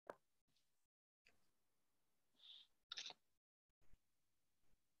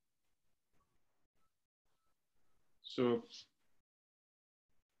So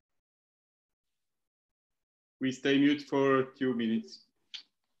we stay mute for 2 minutes.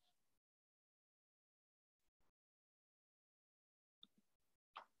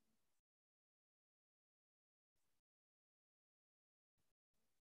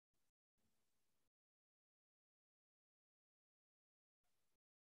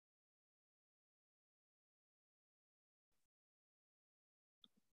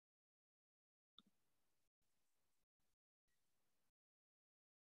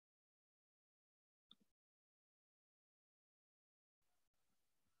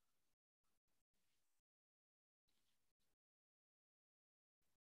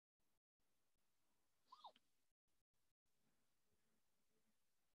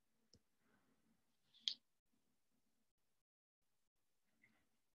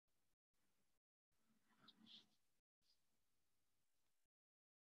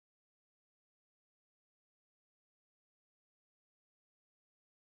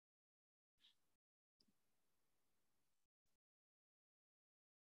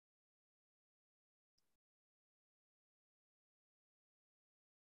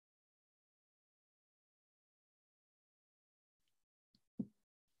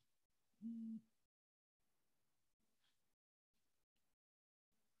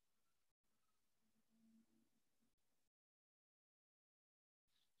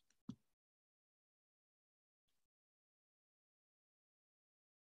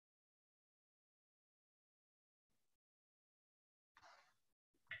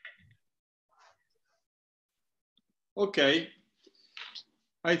 Okay,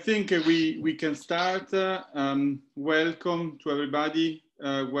 I think we can start. Welcome to everybody.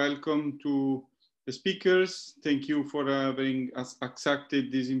 Welcome to the speakers. Thank you for having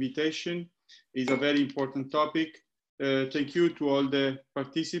accepted this invitation. It's a very important topic. Thank you to all the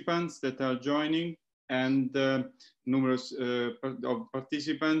participants that are joining and numerous of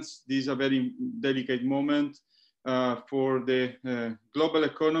participants. This is a very delicate moment for the global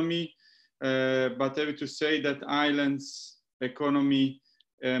economy. But I have to say that islands economy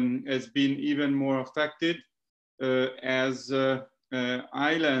has been even more affected as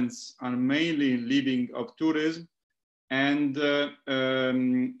islands are mainly living of tourism, and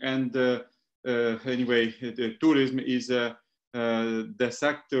anyway, the tourism is the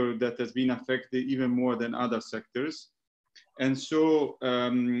sector that has been affected even more than other sectors. And so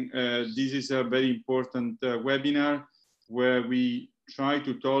this is a very important webinar where we try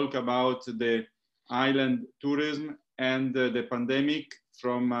to talk about the island tourism and the pandemic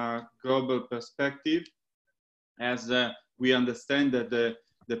from a global perspective, as we understand that the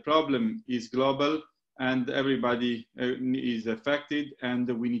problem is global and everybody is affected and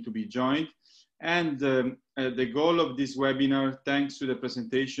we need to be joined. And the goal of this webinar, thanks to the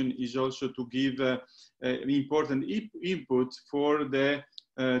presentation, is also to give important input for the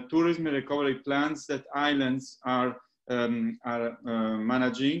tourism recovery plans that islands are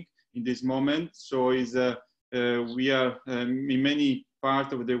managing in this moment. So we are in many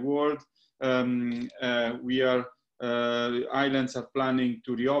parts of the world, islands are planning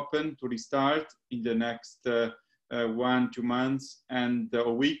to reopen, to restart in the next 1-2 months and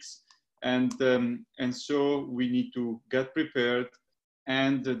weeks. And so we need to get prepared.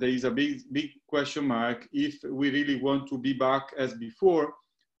 And there is a big question mark if we really want to be back as before,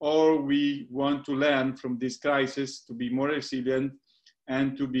 or we want to learn from this crisis to be more resilient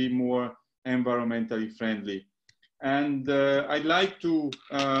and to be more environmentally friendly. And I'd like to,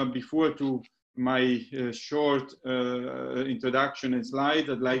 before to my short introduction and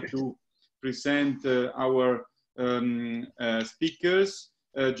slide, I'd like to present our speakers.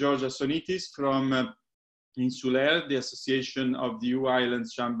 Georgia Sonitis from Insular, the Association of the EU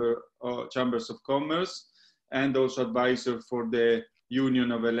Islands Chambers of Commerce, and also advisor for the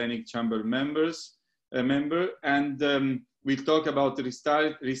Union of Hellenic Chamber members, and we'll talk about the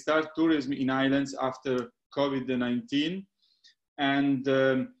restart tourism in islands after COVID-19, and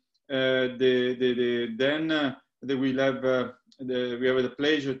then we have the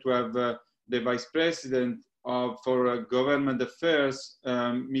pleasure to have the Vice President for Government Affairs,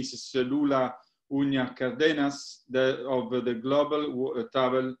 Mrs. Lula Uña Cardenas, of the Global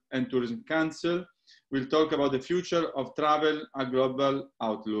Travel and Tourism Council. We'll talk about the future of travel, a global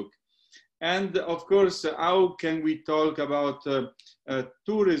outlook. And of course, how can we talk about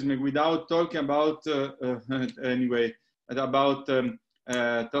tourism without talking about,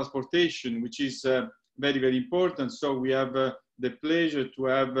 transportation, which is very, very important. So we have the pleasure to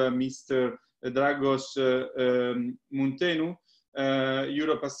have Mr. Dragos Muntenu,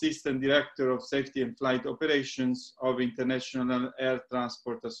 Europe Assistant Director of Safety and Flight Operations of International Air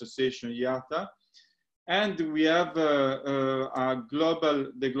Transport Association, IATA. And we have the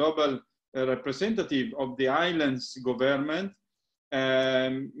global representative of the islands government,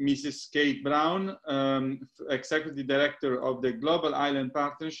 Mrs. Kate Brown, Executive Director of the Global Island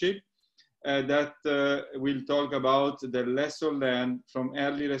Partnership, that will talk about the lesson learned from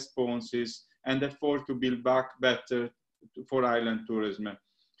early responses and effort to build back better for island tourism.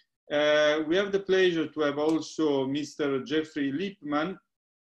 We have the pleasure to have also Mr. Jeffrey Lipman.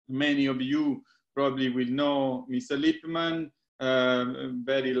 Many of you probably will know Mr. Lipman,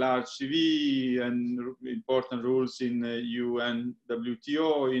 very large CV and important roles in UN,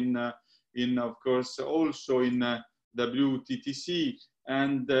 WTO, in of course also in WTTC,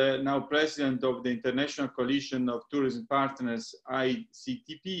 and now president of the International Coalition of Tourism Partners,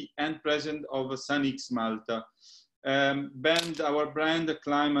 ICTP, and president of SunX Malta. Our brand,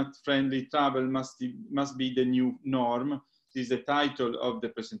 climate-friendly travel must be the new norm. This is the title of the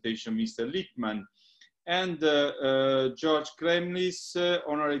presentation, Mr. Lipman. And George Kremlis,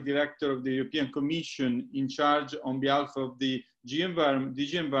 Honorary Director of the European Commission, in charge on behalf of the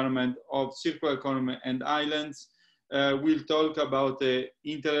DG Environment of Circular Economy and Islands, will talk about the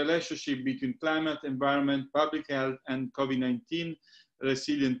interrelationship between climate, environment, public health, and COVID-19,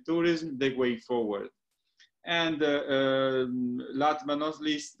 resilient tourism, the way forward. And last but not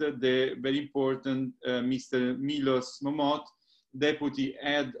least, the very important Mr. Milos Momot, Deputy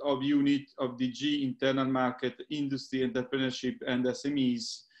Head of Unit of DG Internal Market, Industry, Entrepreneurship, and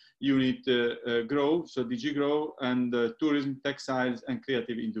SMEs Unit Grow, so DG Grow, and Tourism, Textiles, and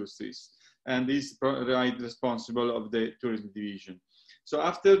Creative Industries. And is right responsible of the tourism division. So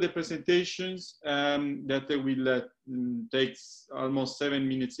after the presentations that will take almost 7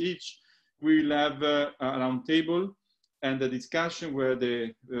 minutes each, we will have a round table and a discussion where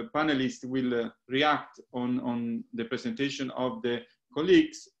the panelists will react on the presentation of the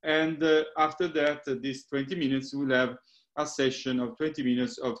colleagues. And after that, these 20 minutes, we'll have a session of 20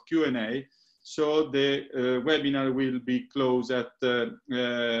 minutes of Q&A. So the webinar will be closed at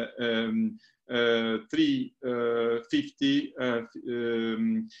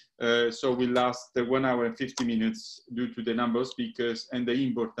 3:50. So will last 1 hour and 50 minutes due to the number of speakers and the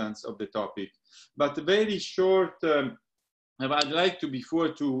importance of the topic. But very short, I'd like to,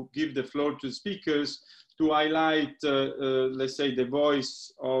 before to give the floor to speakers, to highlight, let's say, the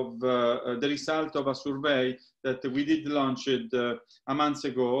voice of the result of a survey that we did launch it a month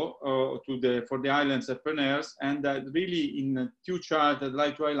ago for the island entrepreneurs, and that really in 2 charts I'd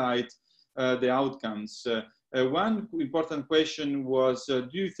like to highlight the outcomes. One important question was, do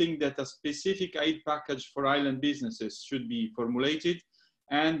you think that a specific aid package for island businesses should be formulated?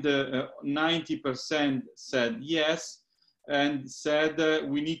 And 90% said yes, and said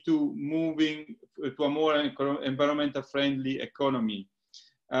we need to moving to a more environmental friendly economy.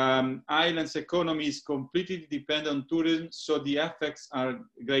 Islands economy is completely dependent on tourism, so the effects are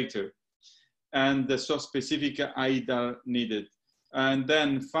greater, and so specific aid are needed. And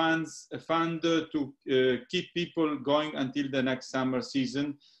then fund to keep people going until the next summer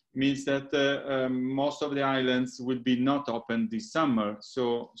season means that most of the islands will be not open this summer,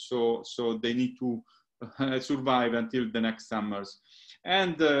 so they need to survive until the next summers.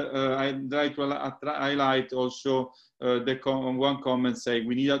 And I'd like to highlight also one comment saying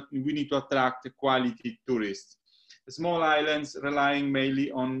we need to attract quality tourists. Small islands relying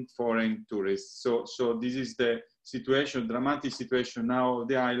mainly on foreign tourists. So this is the situation, dramatic situation now of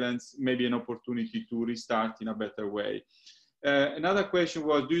the islands, maybe an opportunity to restart in a better way. Another question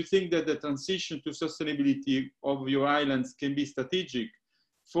was, do you think that the transition to sustainability of your islands can be strategic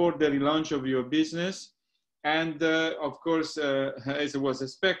for the relaunch of your business? And of course, as was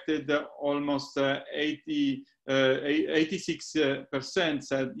expected, almost 86%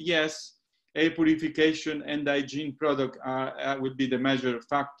 said yes, air purification and hygiene product will be the major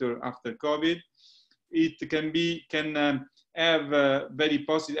factor after COVID. It can have a very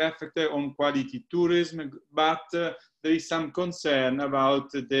positive effect on quality tourism, but there is some concern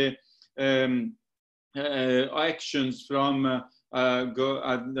about the actions from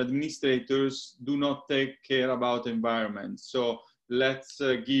administrators do not take care about environment. So let's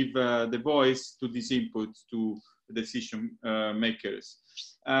give the voice to this input to decision makers.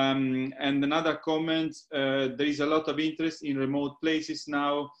 And another comment, there is a lot of interest in remote places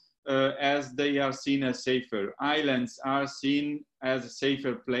now as they are seen as safer. Islands are seen as a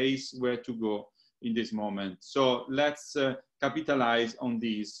safer place where to go in this moment. So let's capitalize on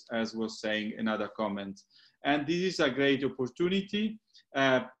this, as was saying another comment. And this is a great opportunity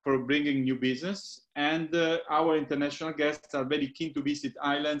for bringing new business. And our international guests are very keen to visit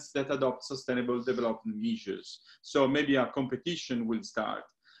islands that adopt sustainable development measures. So maybe a competition will start.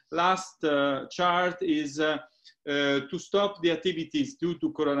 last chart is to stop the activities due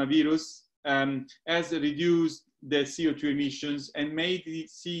to coronavirus has reduced the CO2 emissions and made the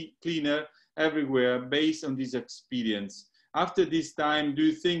sea cleaner everywhere based on this experience. After this time, do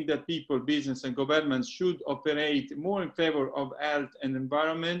you think that people, business and governments should operate more in favor of health and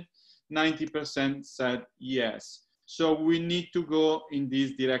environment? 90% said yes. So we need to go in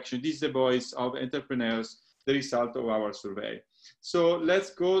this direction. This is the voice of entrepreneurs, the result of our survey. So let's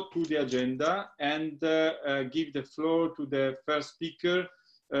go to the agenda and give the floor to the first speaker,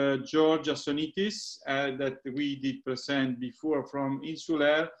 George Assonitis, that we did present before from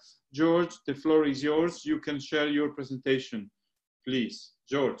Insular. George, the floor is yours. You can share your presentation, please.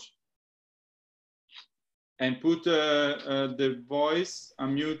 George. And put the voice,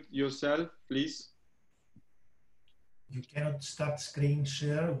 unmute yourself, please. You cannot start screen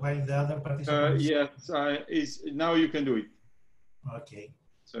share while the other participants... Yes, now you can do it. Okay.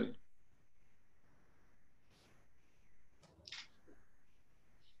 Sorry.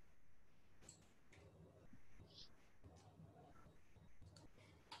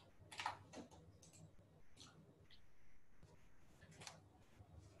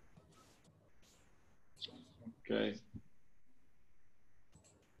 Okay.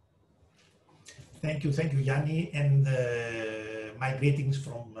 Thank you, Yanni, and my greetings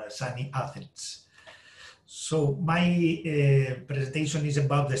from sunny Athens. So my presentation is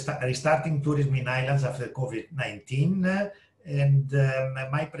about the restarting tourism in islands after COVID-19, and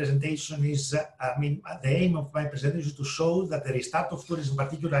my presentation is, the aim of my presentation is to show that the restart of tourism,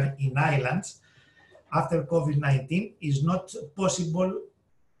 particularly in islands, after COVID-19 is not possible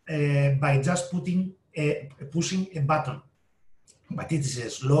by just pushing a button, but it is a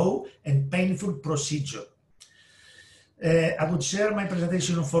slow and painful procedure. I would share my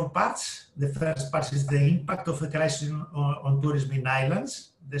presentation in 4 parts. The first part is the impact of the crisis on tourism in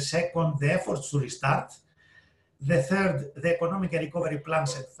islands. The second, the efforts to restart. The third, the economic recovery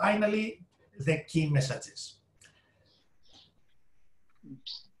plans. And finally, the key messages.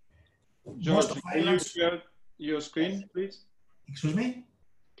 George, can you share your screen, please? Excuse me?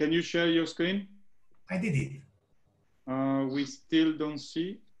 Can you share your screen? I did it. We still don't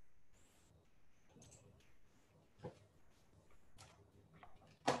see.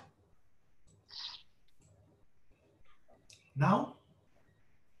 Now?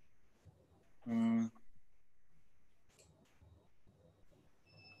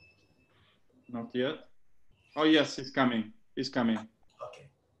 Not yet. Oh, yes, it's coming. It's coming. Okay.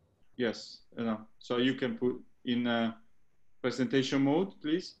 Yes. So you can put in presentation mode,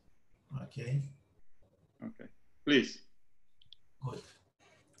 please. Okay. Okay. Please. Good.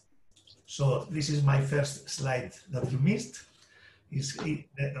 So this is my first slide that you missed.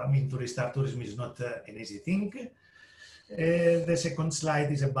 To restart tourism is not an easy thing. The second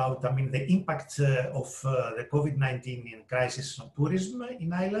slide is about, the impact of the COVID-19 crisis on tourism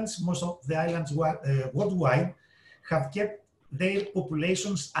in islands. Most of the islands worldwide have kept their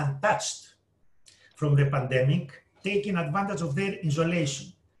populations untouched from the pandemic, taking advantage of their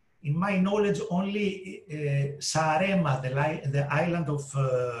isolation. In my knowledge, only Saaremaa, the island of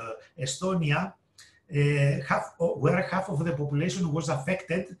Estonia, where half of the population was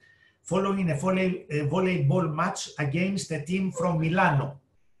affected, following a volleyball match against a team from Milano,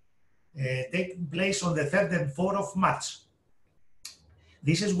 taking place on the 3rd and 4th of March.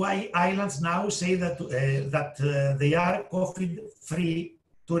 This is why islands now say that they are COVID-free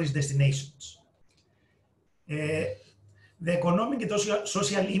tourist destinations. The economic and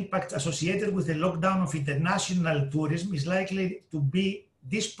social impact associated with the lockdown of international tourism is likely to be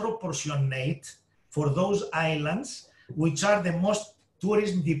disproportionate for those islands which are the most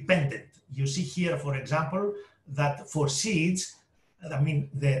tourism dependent. You see here, for example, that for seeds,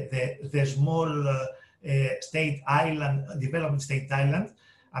 the small state island, development state island,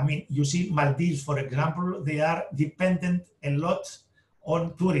 you see Maldives, for example, they are dependent a lot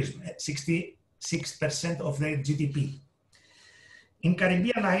on tourism, 66% of their GDP. In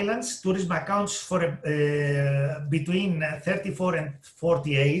Caribbean islands, tourism accounts for between 34 and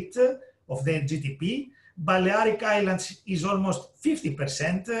 48 of their GDP. Balearic Islands is almost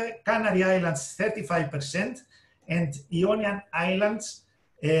 50%, Canary Islands 35%, and Ionian Islands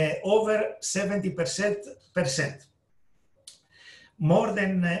over 70%. More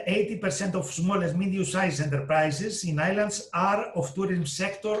than 80% of small and medium-sized enterprises in islands are of tourism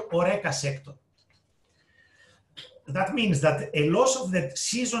sector or ECA sector. That means that a loss of the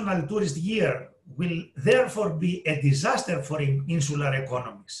seasonal tourist year will therefore be a disaster for insular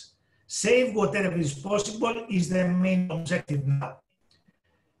economies. Save whatever is possible is the main objective now.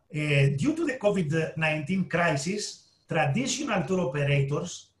 Due to the COVID-19 crisis, traditional tour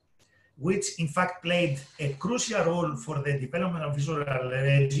operators which in fact played a crucial role for the development of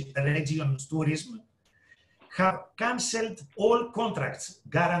Insular Regions tourism, have cancelled all contracts,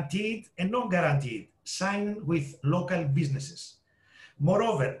 guaranteed and non-guaranteed, signed with local businesses.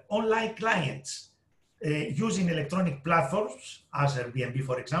 Moreover, online clients using electronic platforms, as Airbnb,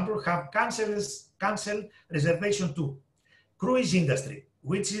 for example, have cancelled reservation too. Cruise industry,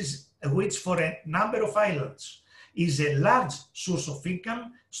 which for a number of islands is a large source of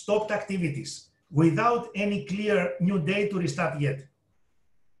income, stopped activities without any clear new date to restart yet.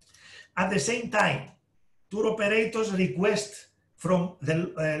 At the same time, tour operators request from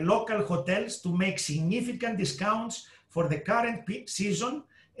the local hotels to make significant discounts for the current peak season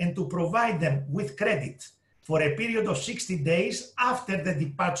and to provide them with credit for a period of 60 days after the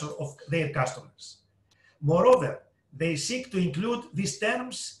departure of their customers. Moreover, they seek to include these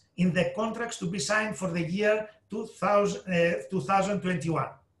terms in the contracts to be signed for the year 2021.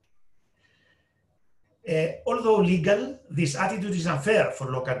 Although legal, this attitude is unfair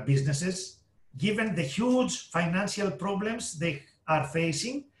for local businesses, given the huge financial problems they are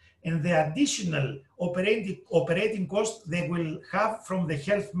facing and the additional operating costs they will have from the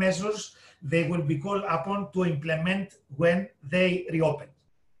health measures they will be called upon to implement when they reopen.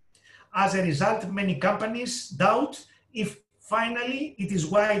 As a result, many companies doubt if finally it is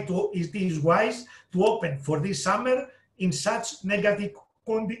wise to open for this summer in such negative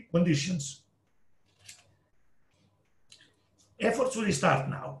conditions. Efforts will restart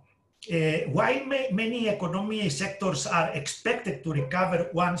now. While many economy sectors are expected to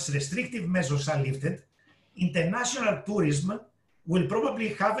recover once restrictive measures are lifted, international tourism will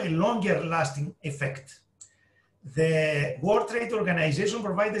probably have a longer lasting effect. The World Trade Organization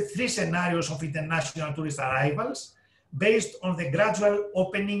provided 3 scenarios of international tourist arrivals based on the gradual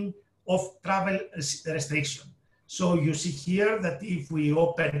opening of travel restriction. So you see here that if we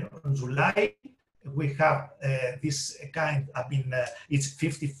open in July, we have this kind, it's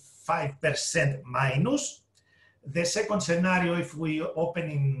 55% minus. The second scenario, if we open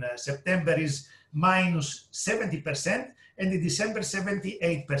in September, is minus 70%, and in December,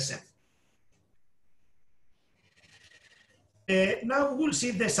 78%. Now we'll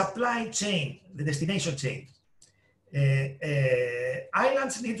see the supply chain, the destination chain.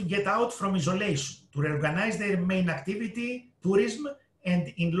 Islands need to get out from isolation to reorganize their main activity, tourism, and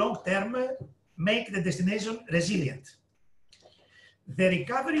in long term, make the destination resilient. The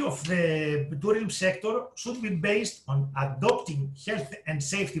recovery of the tourism sector should be based on adopting health and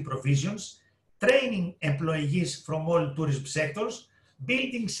safety provisions, training employees from all tourism sectors,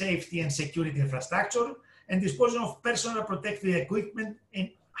 building safety and security infrastructure, and disposal of personal protective equipment and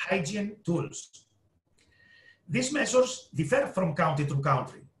hygiene tools. These measures differ from country to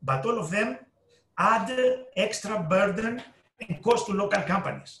country, but all of them add extra burden and cost to local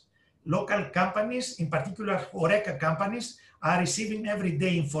companies. Local companies, in particular HoReCa companies, are receiving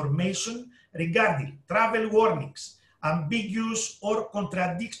everyday information regarding travel warnings, ambiguous or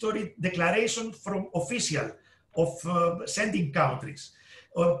contradictory declarations from officials of sending countries,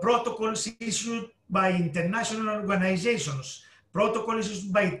 protocols issued by international organizations, protocols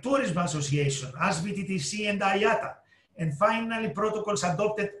issued by tourism associations, as VTTC and IATA, and finally protocols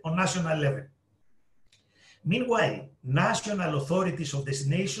adopted on national level. Meanwhile, national authorities of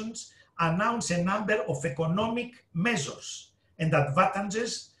destinations announce a number of economic measures and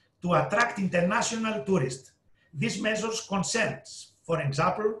advantages to attract international tourists. These measures concern, for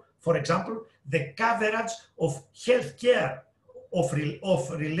example, the coverage of healthcare of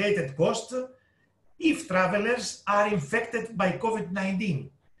related costs if travelers are infected by COVID-19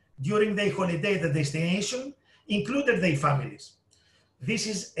 during their holiday at the destination, including their families. This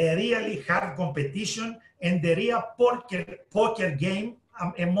is a really hard competition and a real poker game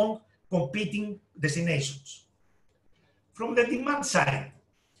among competing destinations. From the demand side,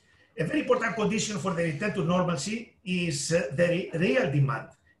 a very important condition for the return to normalcy is the real demand,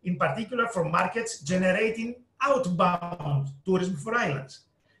 in particular from markets generating outbound tourism for islands.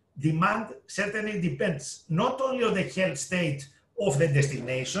 Demand certainly depends not only on the health state of the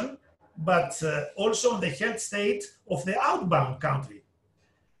destination, but also on the health state of the outbound country.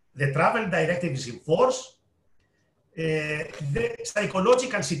 The travel directive is in force. The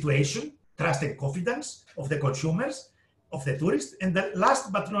psychological situation, trust and confidence of the consumers, of the tourists, and the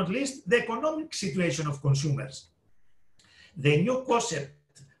last but not least, the economic situation of consumers. The new concept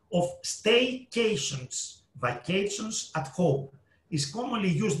of staycations, vacations at home, is commonly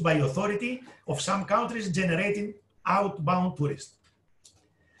used by authority of some countries generating outbound tourists.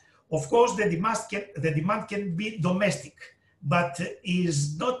 Of course, the demand can be domestic, but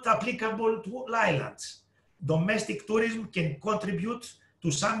is not applicable to all islands. Domestic tourism can contribute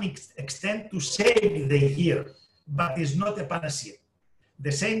to some extent to save the year, but is not a panacea.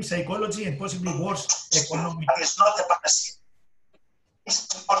 The same psychology and possibly worse economic. It's not a panacea.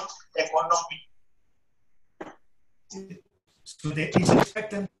 It's not economic. Is expected to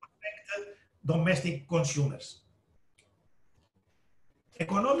affect domestic consumers.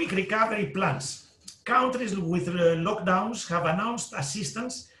 Economic recovery plans. Countries with lockdowns have announced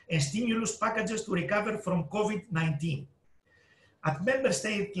assistance and stimulus packages to recover from COVID-19. At member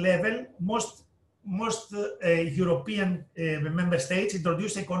state level, most European member states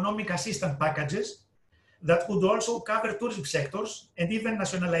introduced economic assistance packages that could also cover tourism sectors and even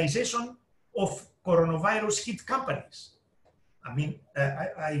nationalization of coronavirus hit companies. I mean,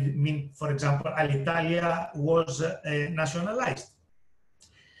 for example, Alitalia was nationalized.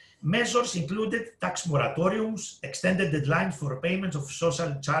 Measures included tax moratoriums, extended deadlines for payments of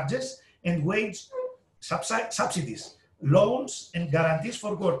social charges and wage subsidies, loans and guarantees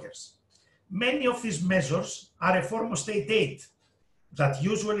for workers. Many of these measures are a form of state aid that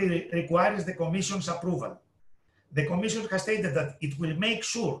usually requires the Commission's approval. The Commission has stated that it will make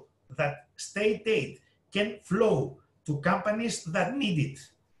sure that state aid can flow to companies that need it.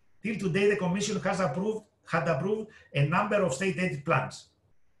 Till today, the Commission had approved a number of state aid plans.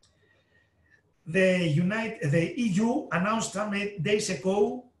 The EU announced some days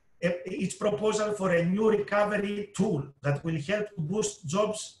ago its proposal for a new recovery tool that will help to boost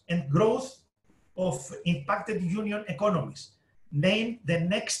jobs and growth of impacted union economies, named the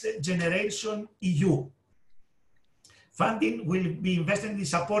Next Generation EU. Funding will be invested in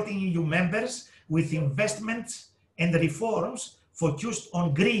supporting EU members with investments and reforms focused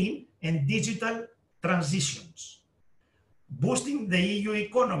on green and digital transitions. Boosting the EU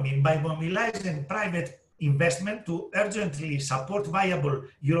economy by mobilizing private investment to urgently support viable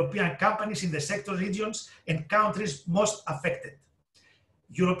European companies in the sector regions and countries most affected.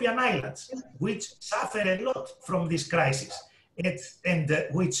 European islands, which suffer a lot from this crisis and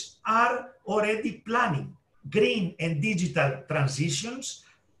which are already planning green and digital transitions,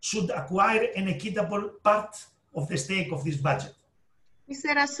 should acquire an equitable part of the stake of this budget.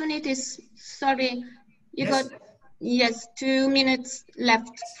 Mr. Asunitis, sorry, you Yes. got, yes, 2 minutes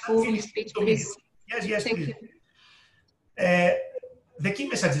left for your speech, please. Yes, Thank please. you. The key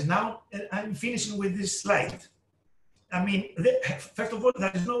messages now, I'm finishing with this slide. I mean, first of all,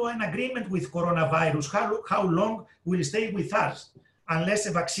 there is no an agreement with coronavirus, how long will it stay with us, unless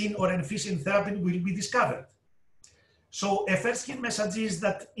a vaccine or an efficient therapy will be discovered. So a first key message is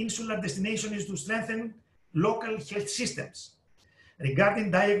that insular destination is to strengthen local health systems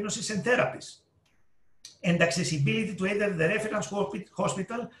regarding diagnosis and therapies, and accessibility to either the reference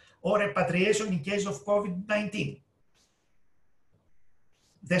hospital or repatriation in case of COVID-19.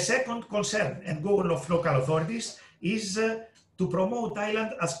 The second concern and goal of local authorities is to promote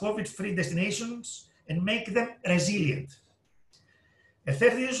Ireland as COVID-free destinations and make them resilient. A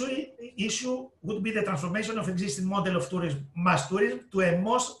third issue would be the transformation of existing model of tourism, mass tourism, to a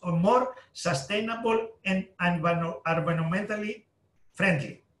more sustainable and environmentally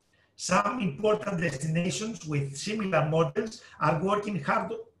friendly. Some important destinations with similar models are working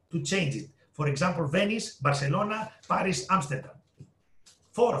hard to change it. For example, Venice, Barcelona, Paris, Amsterdam.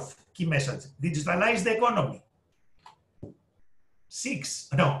 Fourth key message, digitalize the economy.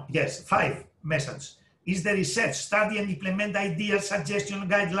 Five message is the research, study and implement ideas, suggestions,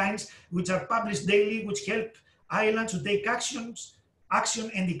 guidelines, which are published daily, which help islands to take action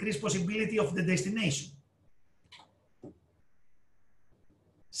and decrease possibility of the destination.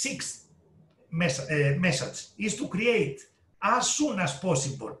 Sixth message is to create as soon as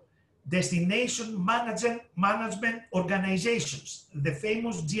possible destination management organizations, the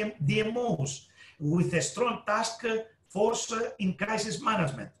famous DMOs, with a strong task force in crisis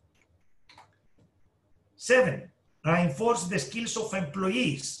management. 7, reinforce the skills of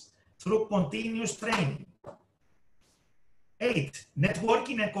employees through continuous training. 8,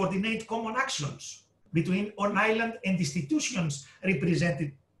 networking and coordinate common actions between on-island and institutions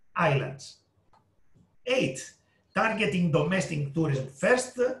represented islands. 8, targeting domestic tourism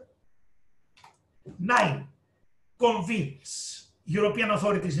first. 9, convince European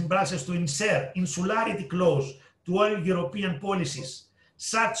authorities in Brussels to insert insularity clause to all European policies,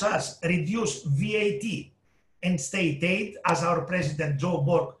 such as reduce VAT and state aid, as our President Joe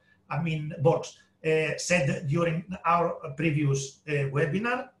Borgs said during our previous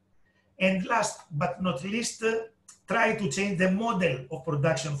webinar. And last but not least, try to change the model of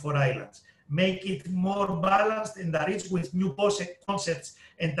production for islands, make it more balanced and rich with new concepts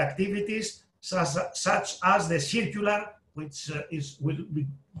and activities, such as the circular, which will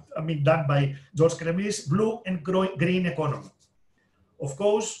be done by George Cremis, blue and green economy. Of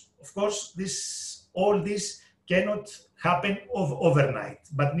course, all this cannot happen overnight,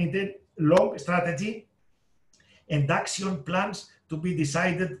 but needed long strategy and action plans to be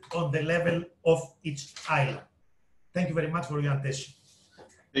decided on the level of each island. Thank you very much for your attention.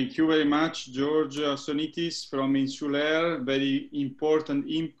 Thank you very much, George Sonitis from Insular. Very important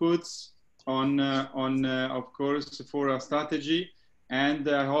inputs on of course, for our strategy. And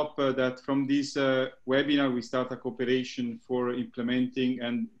I hope that from this webinar, we start a cooperation for implementing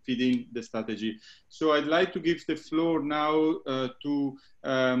and feeding the strategy. So I'd like to give the floor now to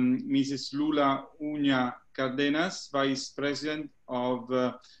Mrs. Lula Uña Cardenas, Vice President of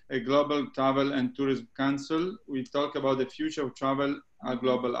a Global Travel and Tourism Council. We talk about the future of travel, a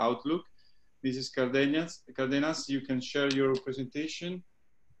global outlook. Mrs. Cardenas, you can share your presentation.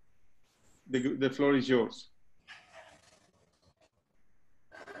 The floor is yours.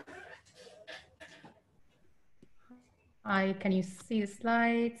 Hi, can you see the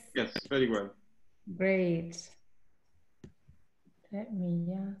slides? Yes, very well. Great. Let me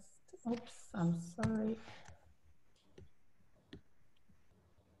just, oops, I'm sorry.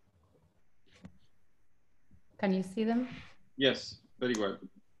 Can you see them? Yes, very well.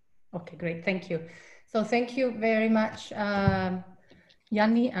 Okay, great, thank you. So thank you very much,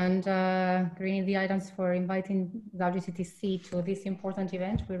 Yanni and Green the Islands for inviting the WCTC to this important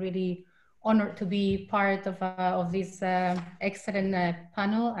event. We're really honored to be part of this excellent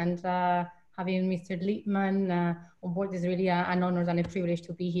panel, and having Mr. Lippmann on board is really an honor and a privilege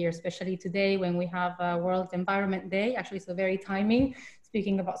to be here, especially today when we have World Environment Day. Actually, so very timing,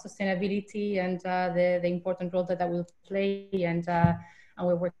 speaking about sustainability and the important role that will play, and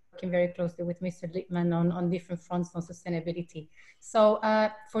we're working very closely with Mr. Lippmann on different fronts on sustainability. So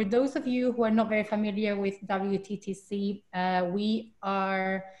for those of you who are not very familiar with WTTC, we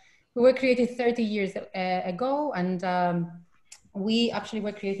were created 30 years ago, and we actually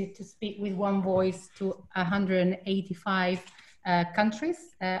were created to speak with one voice to 185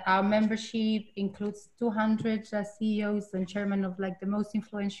 countries. Our membership includes 200 CEOs and chairmen of like the most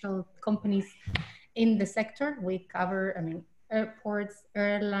influential companies in the sector. We cover, I mean, airports,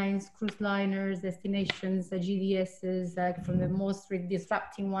 airlines, cruise liners, destinations, GDSs, from the most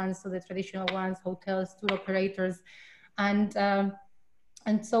disrupting ones to the traditional ones, hotels, tour operators, and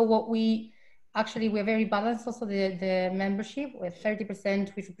so what we're very balanced also the membership, with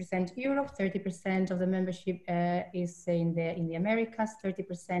 30% which represent Europe, 30% of the membership is in the Americas,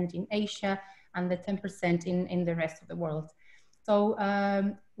 30% in Asia, and the 10% in the rest of the world. So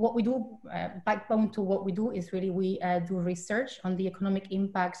what we do, backbone to what we do is really we do research on the economic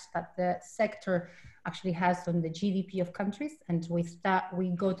impacts that the sector actually has on the GDP of countries. And with that, we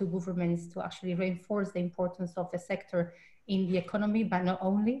go to governments to actually reinforce the importance of the sector in the economy, but not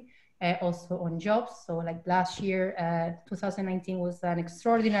only, also on jobs. So like last year, 2019 was an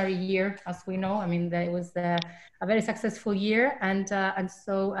extraordinary year, as we know. I mean, it was a very successful year, and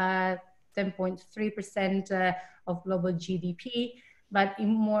so 10.3% of global GDP. But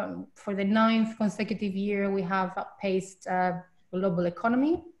for the 9th consecutive year, we have outpaced global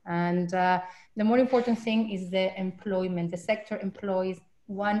economy. And the more important thing is the employment. The sector employs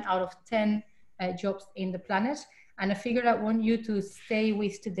 1 out of 10 jobs in the planet. And a figure I want you to stay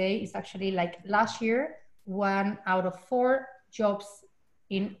with today is actually like last year, 1 out of 4 jobs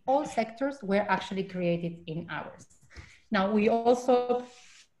in all sectors were actually created in ours. Now, we also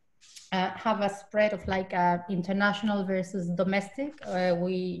have a spread of like international versus domestic.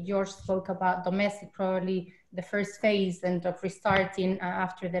 George spoke about domestic, probably the first phase and of restarting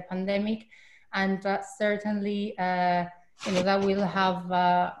after the pandemic. And certainly, that will have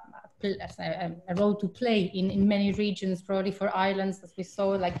a role to play in many regions, probably for islands, as we saw,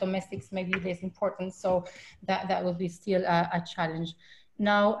 like domestics maybe less important, so that will be still a challenge.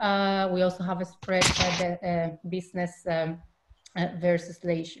 Now we also have a spread business versus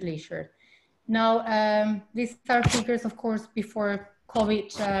leisure. Now these are figures, of course, before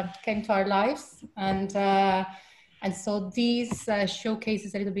COVID came to our lives, and so these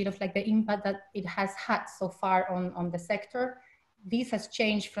showcases a little bit of like the impact that it has had so far on the sector. This has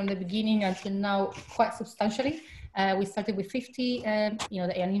changed from the beginning until now quite substantially. We started with 50, an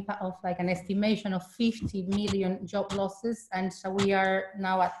impact of like an estimation of 50 million job losses. And so we are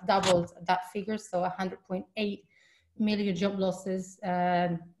now at doubled that figure. So 100.8 million job losses,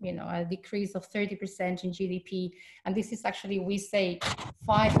 a decrease of 30% in GDP. And this is actually, we say,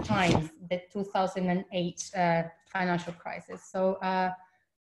 5 times the 2008 financial crisis. So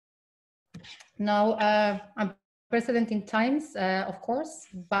now I'm unprecedented times, of course,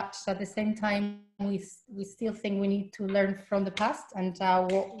 but at the same time, we still think we need to learn from the past, and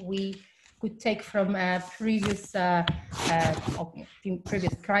what we could take from previous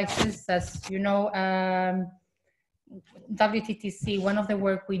crises. As you know, WTTC, one of the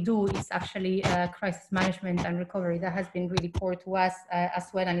work we do is actually crisis management and recovery. That has been really core to us as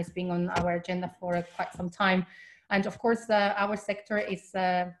well, and it's been on our agenda for quite some time. And of course, our sector is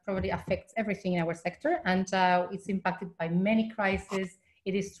probably affects everything in our sector, and it's impacted by many crises.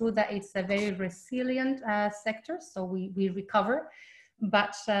 It is true that it's a very resilient sector, so we recover,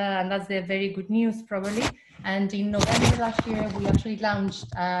 but and that's the very good news probably. And in November last year, we actually launched,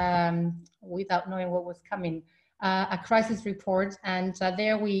 without knowing what was coming, a crisis report, and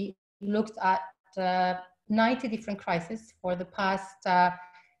there we looked at 90 different crises for the past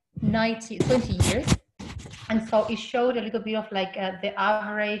 20 years. And so it showed a little bit of like the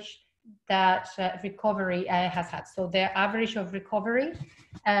average that recovery has had. So the average of recovery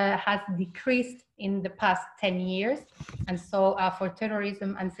has decreased in the past 10 years. And so for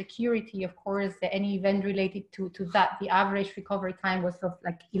terrorism and security, of course, any event related to that, the average recovery time was of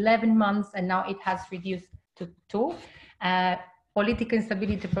like 11 months, and now it has reduced to 2. Political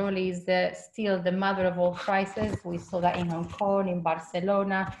instability probably is still the mother of all crises. We saw that in Hong Kong, in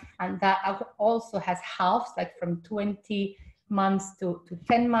Barcelona, and that also has halved, like from 20 months to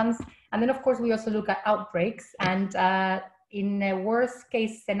 10 months. And then of course, we also look at outbreaks, and in a worst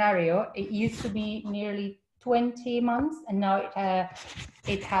case scenario, it used to be nearly 20 months, and now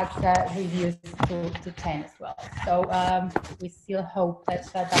it has reduced to 10 as well. So we still hope that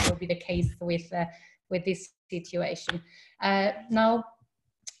that will be the case with this situation. Now,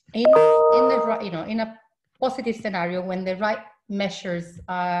 in a positive scenario, when the right measures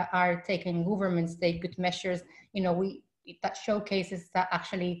are taken, governments take good measures, that showcases that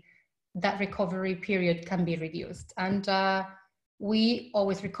actually that recovery period can be reduced. And we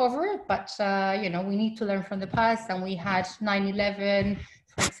always recover, but we need to learn from the past. And we had 9/11,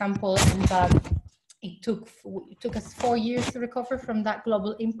 for example, and it took us 4 years to recover from that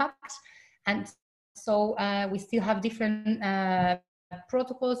global impact. And so we still have different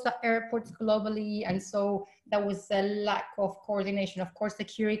protocols at airports globally, and so there was a lack of coordination. Of course,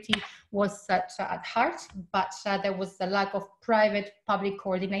 security was at heart, but there was a lack of private-public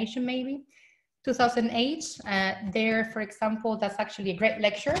coordination maybe. 2008, there, for example, that's actually a great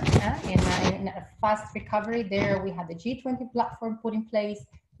lecture in a fast recovery. There we had the G20 platform put in place,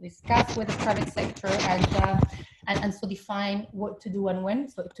 discuss with the private sector, and so define what to do and when.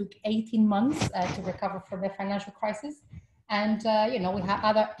 So it took 18 months to recover from the financial crisis. And we had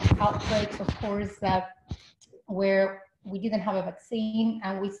other outbreaks, of course, where we didn't have a vaccine,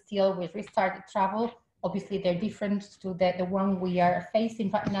 and we restarted travel. Obviously, they're different to the one we are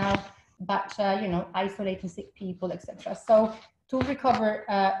facing right now, but isolating sick people, etc. So to recover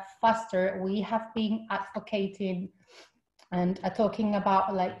faster, we have been advocating and talking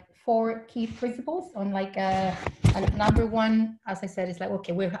about like 4 key principles on like and number 1, as I said, is like,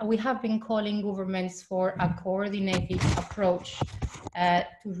 okay, we have been calling governments for a coordinated approach to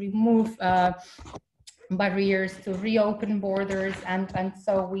remove barriers, to reopen borders, and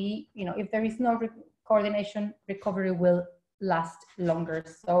so we, if there is no coordination, recovery will last longer.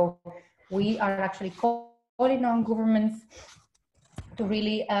 So we are actually calling on governments to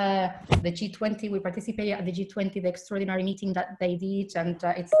really, the G20, we participated at the G20, the extraordinary meeting that they did, and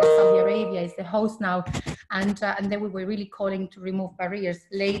it's Saudi Arabia is the host now, and then we were really calling to remove barriers.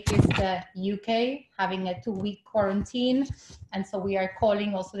 Latest, UK having a 2-week quarantine, and so we are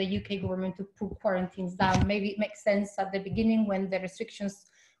calling also the UK government to put quarantines down. Maybe it makes sense at the beginning when the restrictions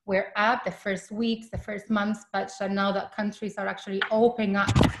were up, the first weeks, the first months, but now that countries are actually opening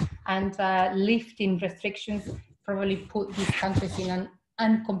up and lifting restrictions, probably put these countries in an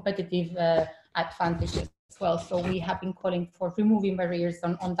uncompetitive advantage as well. So we have been calling for removing barriers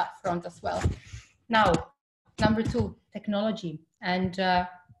on that front as well. Now, number 2, technology, and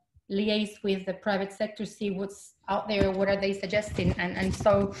liaise with the private sector, see what's out there, what are they suggesting, and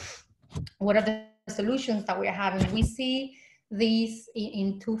so what are the solutions that we're having. We see these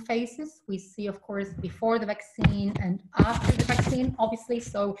in 2 phases. We see, of course, before the vaccine and after the vaccine, obviously.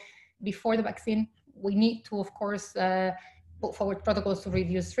 So before the vaccine, we need to, of course, put forward protocols to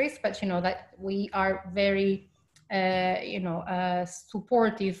reduce risk, but that we are very,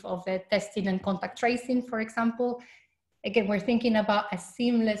 supportive of the testing and contact tracing, for example. Again, we're thinking about a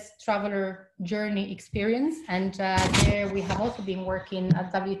seamless traveler journey experience, and there we have also been working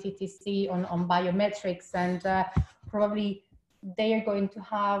at WTTC on biometrics, and probably they are going to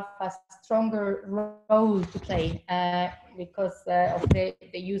have a stronger role to play because of the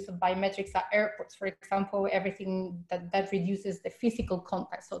use of biometrics at airports, for example, everything that reduces the physical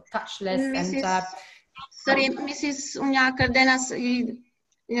contact, so touchless. Mrs. Sorry, Mrs. Unia Cardenas,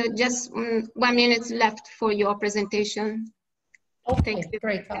 just 1 minute left for your presentation. Okay, Thank you.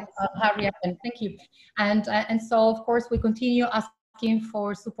 great. I'll hurry up and thank you. And so, of course, we continue asking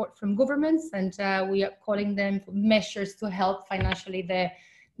for support from governments, and we are calling them for measures to help financially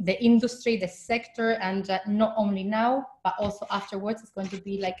the industry, the sector, and not only now, but also afterwards. It's going to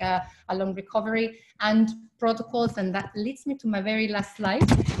be like a long recovery and protocols, and that leads me to my very last slide.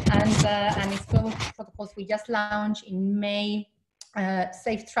 And it's global protocols we just launched in May.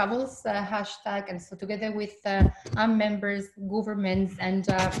 Safe travels hashtag, and so together with our members, governments, and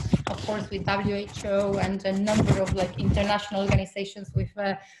of course with WHO and a number of like international organizations we've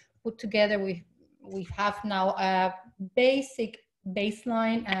put together, we have now basic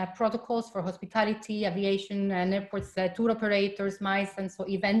baseline protocols for hospitality, aviation, and airports, tour operators, MICE, and so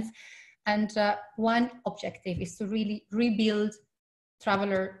events. And one objective is to really rebuild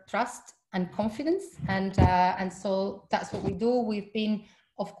traveler trust and confidence, and so that's what we do. We've been,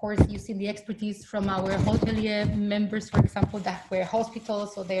 of course, using the expertise from our hotelier members, for example, that were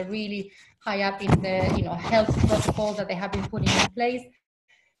hospitals, so they're really high up in the health protocols that they have been putting in place.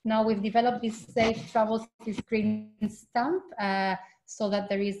 Now we've developed this safe travels green stamp, so that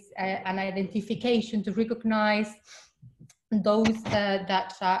there is an identification to recognize those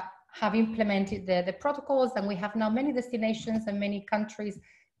that have implemented the protocols, and we have now many destinations and many countries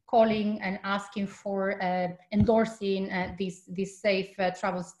calling and asking for endorsing this safe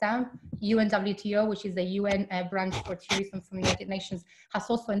travel stamp. UNWTO, which is the UN branch for tourism from the United Nations, has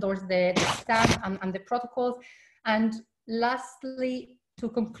also endorsed the stamp and the protocols. And lastly, to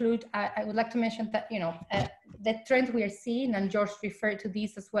conclude, I would like to mention that the trend we are seeing, and George referred to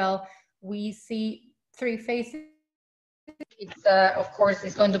this as well, we see three phases. It's of course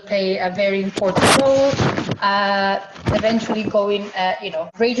is going to play a very important role. Eventually going,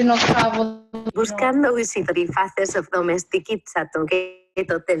 regional travel. Buscando visitori faces of domesticizzato che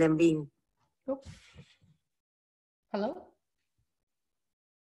totelembin. Hello?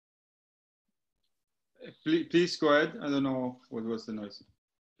 Please go ahead. I don't know what was the noise.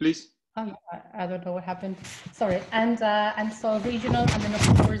 Please. I don't know what happened. Sorry. And so regional, and then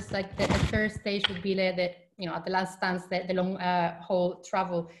of course, like the third stage would be at the last stance, the long haul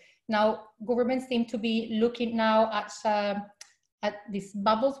travel. Now, governments seem to be looking now at these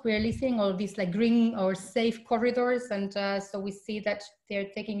bubbles we're listing, or these like green or safe corridors, and so we see that they're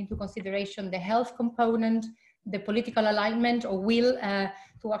taking into consideration the health component, the political alignment or will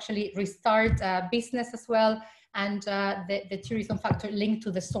to actually restart business as well, and the tourism factor linked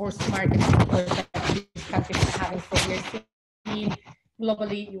to the source markets that these countries are having. So we're seeing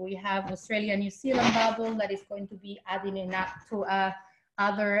globally, we have Australia, New Zealand bubble that is going to be adding in up to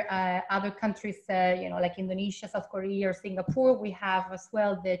other countries, like Indonesia, South Korea, or Singapore. We have as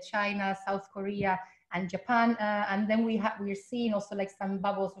well the China, South Korea, and Japan, and then we're seeing also like some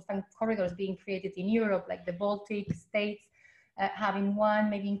bubbles or some corridors being created in Europe, like the Baltic states having one,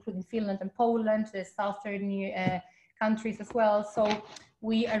 maybe including Finland and Poland, the southern countries as well. So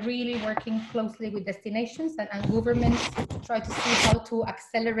we are really working closely with destinations and governments to try to see how to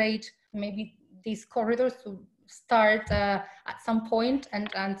accelerate maybe these corridors to start at some point,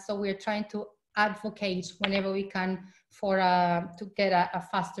 and so we're trying to advocate whenever we can for to get a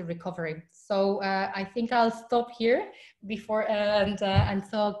faster recovery. So I think I'll stop here before and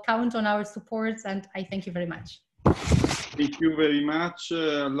so count on our support, and I thank you very much. Thank you very much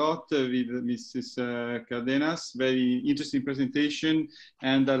a lot with Mrs. Cardenas. Very interesting presentation,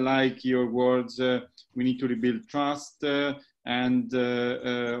 and I like your words. We need to rebuild trust, and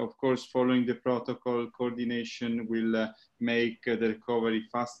of course, following the protocol, coordination will make the recovery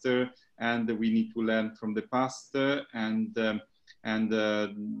faster, and we need to learn from the past, and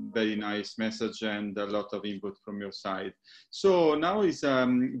very nice message and a lot of input from your side. So now is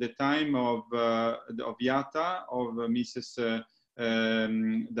the time of IATA, of Mrs.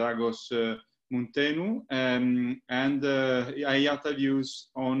 Dragos Muntenu, and IATA views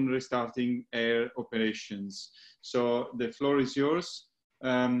on restarting air operations. So the floor is yours.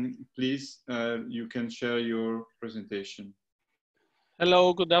 Please, you can share your presentation.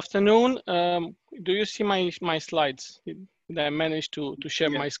 Hello, good afternoon. Do you see my slides? Did I manage to share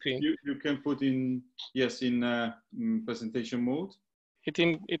my screen? You can put in, yes, in presentation mode.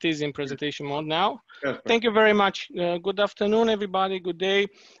 It is in presentation mode now. Perfect. Thank you very much. Good afternoon, everybody. Good day.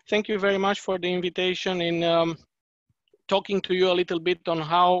 Thank you very much for the invitation in talking to you a little bit on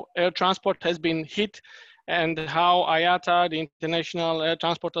how air transport has been hit and how IATA, the International Air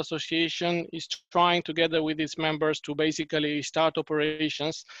Transport Association, is trying together with its members to basically start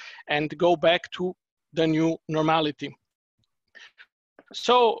operations and go back to the new normality.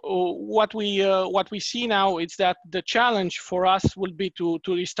 So what we see now is that the challenge for us will be to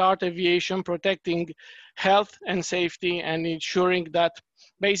restart aviation, protecting health and safety, and ensuring that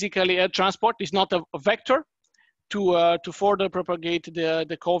basically air transport is not a vector to further propagate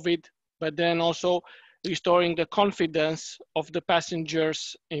the COVID, but then also restoring the confidence of the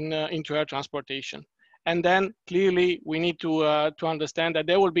passengers into air transportation. And then clearly we need to understand that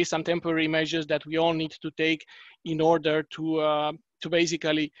there will be some temporary measures that we all need to take in order to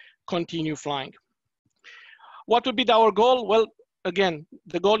basically continue flying. What would be our goal? Well, again,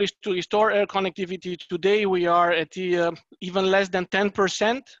 the goal is to restore air connectivity. Today we are at even less than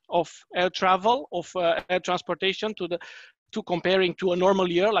 10% of air travel, of air transportation to comparing to a normal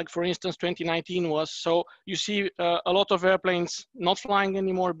year, like for instance 2019 was. So you see a lot of airplanes not flying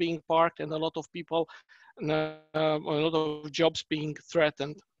anymore, being parked, and a lot of people, a lot of jobs being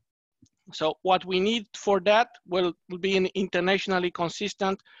threatened. So what we need for that will be an internationally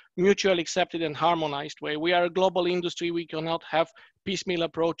consistent, mutually accepted and harmonized way. We are a global industry. We cannot have piecemeal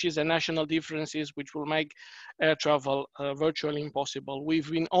approaches and national differences, which will make air travel virtually impossible.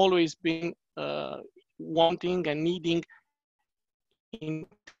 We've always been wanting and needing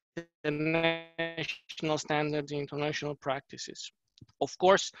international standards, international practices. Of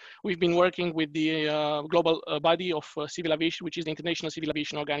course, we've been working with the global body of civil aviation, which is the International Civil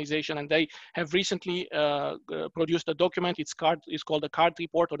Aviation Organization, and they have recently produced a document. It's called the CART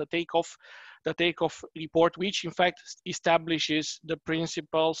report, or the takeoff report, which in fact establishes the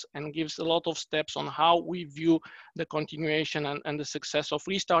principles and gives a lot of steps on how we view the continuation and the success of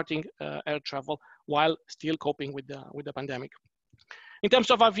restarting air travel while still coping with the pandemic. In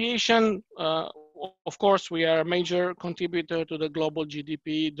terms of aviation, of course, we are a major contributor to the global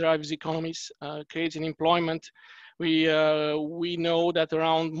GDP, drives economies, creates employment. We know that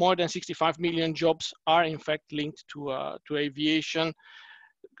around more than 65 million jobs are in fact linked to aviation.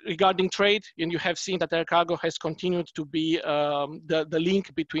 Regarding trade, and you have seen that air cargo has continued to be the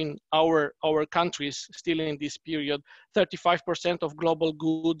link between our countries still in this period. 35% of global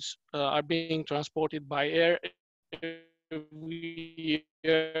goods are being transported by air. Every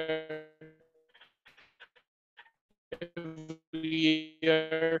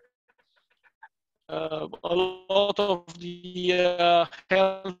year, a lot of the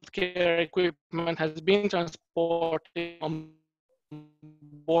healthcare equipment has been transported on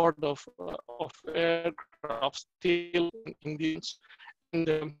board of aircraft still in this.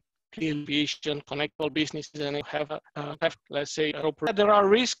 Aviation, connectable businesses, and have let's say, there are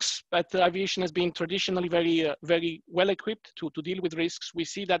risks, but aviation has been traditionally very well equipped to deal with risks. We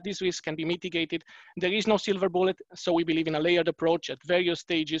see that these risks can be mitigated. There is no silver bullet, so we believe in a layered approach at various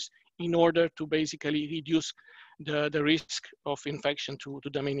stages in order to basically reduce the risk of infection to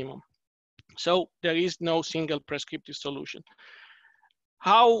the minimum. So there is no single prescriptive solution.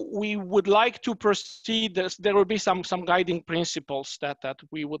 How we would like to proceed, there will be some guiding principles that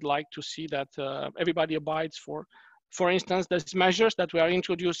we would like to see that everybody abides for. For instance, these measures that we are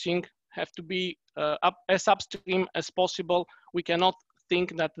introducing have to be as upstream as possible. We cannot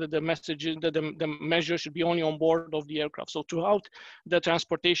think that the measure should be only on board of the aircraft. So throughout the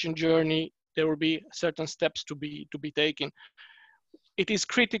transportation journey, there will be certain steps to be taken. It is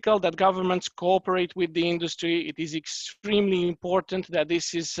critical that governments cooperate with the industry. It is extremely important that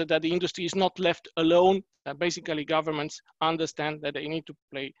that the industry is not left alone. That basically governments understand that they need to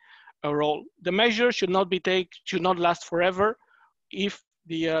play a role. The measure should not last forever. If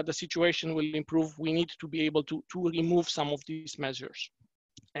the situation will improve, we need to be able to remove some of these measures.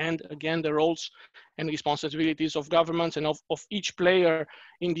 And again, the roles and responsibilities of governments and of each player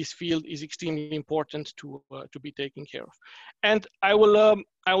in this field is extremely important to be taken care of. And I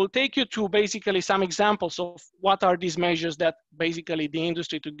will take you to basically some examples of what are these measures that basically the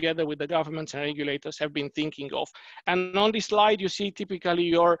industry together with the governments and regulators have been thinking of. And on this slide, you see typically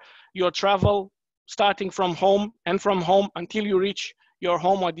your travel starting from home, and from home until you reach your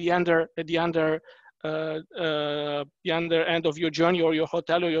home at the other end of your journey, or your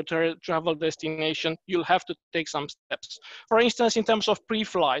hotel, or your travel destination. You'll have to take some steps. For instance, in terms of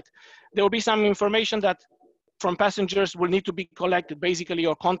pre-flight, there will be some information that from passengers will need to be collected. Basically,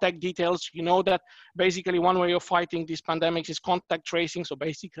 your contact details. You know that basically one way of fighting this pandemic is contact tracing. So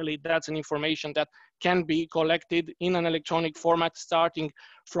basically, that's an information that can be collected in an electronic format starting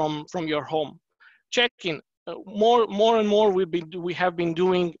from your home. Check-in. More and more we have been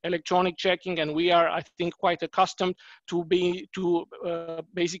doing electronic checking, and we are, I think, quite accustomed to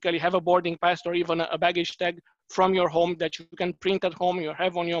basically have a boarding pass or even a baggage tag from your home that you can print at home, you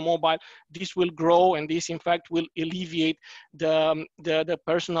have on your mobile. This will grow, and this in fact will alleviate the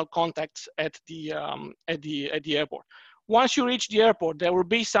personal contacts at the airport. Once you reach the airport, there will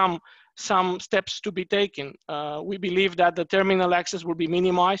be some steps to be taken. We believe that the terminal access will be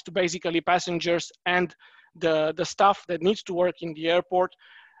minimized to basically passengers and the staff that needs to work in the airport.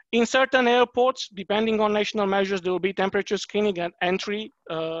 In certain airports, depending on national measures, there will be temperature screening at entry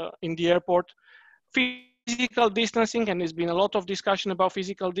in the airport. Physical distancing, and there's been a lot of discussion about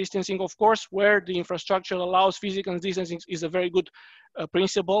physical distancing. Of course, where the infrastructure allows physical distancing is a very good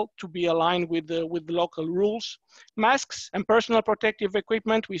principle to be aligned with the local rules. Masks and personal protective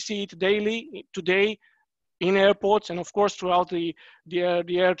equipment, we see it daily today in airports, and of course throughout the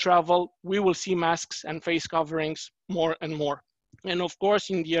air travel, we will see masks and face coverings more and more. And of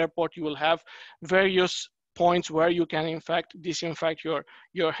course, in the airport, you will have various points where you can in fact disinfect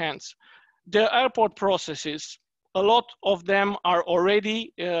your hands. The airport processes, a lot of them are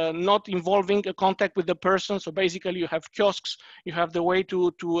already not involving a contact with the person. So basically you have kiosks, you have the way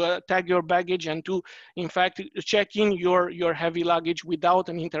to tag your baggage and to in fact check in your heavy luggage without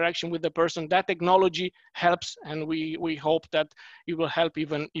an interaction with the person. That technology helps, and we hope that it will help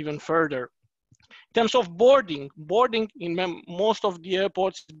even further. In terms of boarding in most of the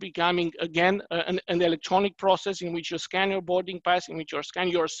airports is becoming again an electronic process in which you scan your boarding pass, in which you scan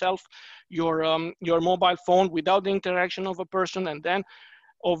yourself, your mobile phone without the interaction of a person, and then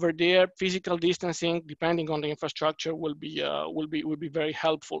over there physical distancing, depending on the infrastructure, will be very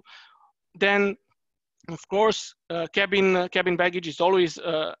helpful. Then of course, cabin baggage is always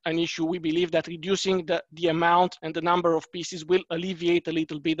an issue. We believe that reducing the amount and the number of pieces will alleviate a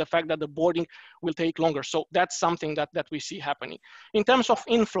little bit the fact that the boarding will take longer. So that's something that we see happening. In terms of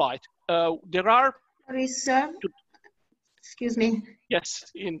in-flight, there are... Sorry, sir. Excuse me. Yes,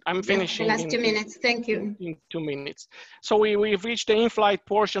 I'm finishing. The last 2 minutes, thank you. In 2 minutes. So we've reached the in-flight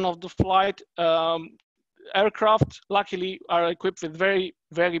portion of the flight. Aircraft, luckily, are equipped with very,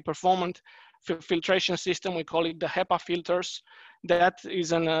 very performant filtration system. We call it the HEPA filters. That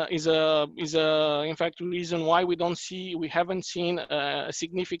is in fact reason why we haven't seen a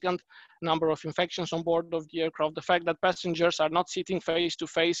significant number of infections on board of the aircraft. The fact that passengers are not sitting face to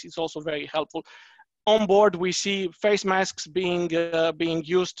face is also very helpful. On board, we see face masks being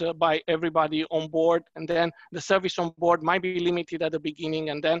used by everybody on board, and then the service on board might be limited at the beginning,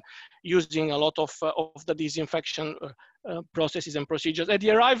 and then using a lot of the disinfection processes and procedures. At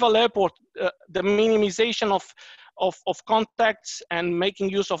the arrival airport, the minimization of contacts and making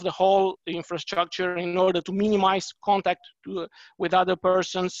use of the whole infrastructure in order to minimize contact with other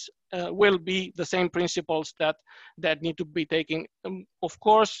persons will be the same principles that need to be taken. Of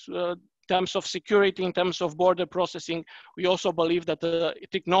course, in terms of security, in terms of border processing, we also believe that the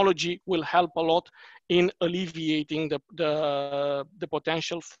technology will help a lot in alleviating the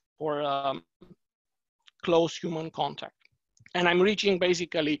potential for close human contact. And I'm reaching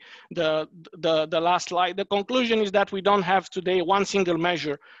basically the last slide. The conclusion is that we don't have today one single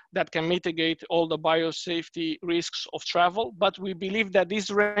measure that can mitigate all the biosafety risks of travel, but we believe that this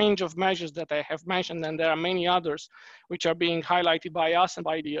range of measures that I have mentioned, and there are many others which are being highlighted by us and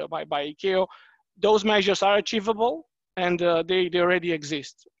by ICAO, those measures are achievable, and they already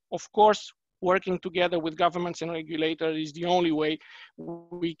exist. Of course, working together with governments and regulators is the only way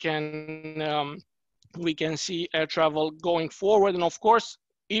we can see air travel going forward. And of course,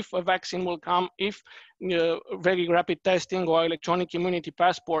 if a vaccine will come, if very rapid testing or electronic immunity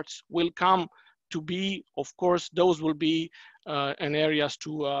passports will come to be, of course, those will be an areas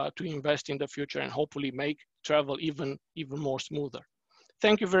to invest in the future and hopefully make travel even more smoother.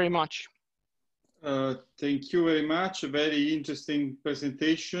 Thank you very much. Thank you very much. A very interesting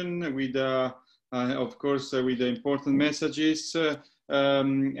presentation with, of course, with the important messages.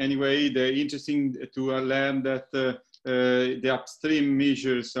 Anyway, the interesting to learn that the upstream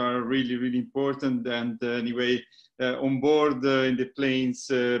measures are really, really important. And anyway, on board in the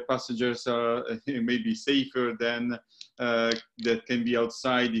planes, passengers are maybe safer than that can be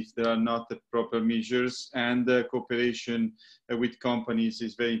outside if there are not the proper measures. And cooperation with companies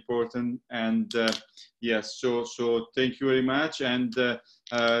is very important. And yes, so thank you very much. And the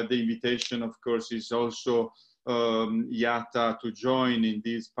invitation, of course, is also IATA to join in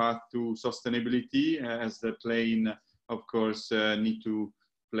this path to sustainability, as the plane, of course, need to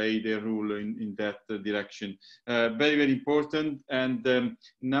play their role in that direction. Very, very important. And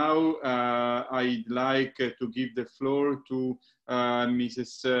now I'd like to give the floor to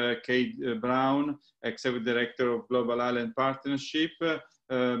Mrs. Kate Brown, Executive Director of Global Island Partnership.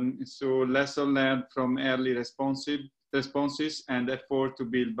 So lesson learned from early responses and effort to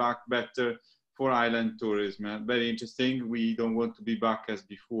build back better for island tourism. Very interesting. We don't want to be back as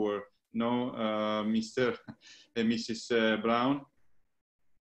before. No, Mr. and Mrs. Brown.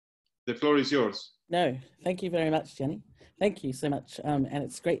 The floor is yours. No, thank you very much, Jenny. Thank you so much. And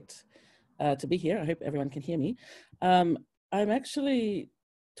it's great to be here. I hope everyone can hear me. I'm actually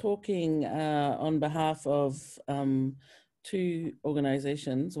talking on behalf of two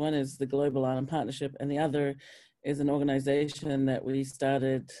organizations. One is the Global Island Partnership, and the other is an organization that we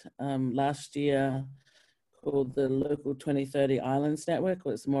started last year called the Local 2030 Islands Network.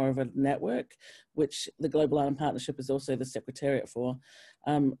 It's more of a network, which the Global Island Partnership is also the secretariat for.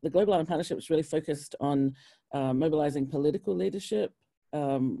 The Global Island Partnership is really focused on mobilizing political leadership,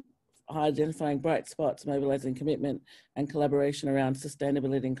 identifying bright spots, mobilizing commitment and collaboration around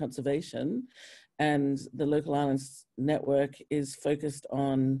sustainability and conservation. And the Local Islands Network is focused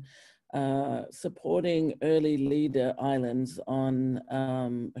on supporting early leader islands on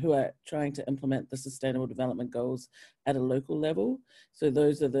who are trying to implement the Sustainable Development Goals at a local level. So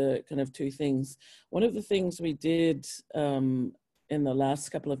those are the kind of two things. One of the things we did in the last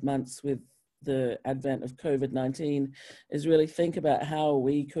couple of months with the advent of COVID-19 is really think about how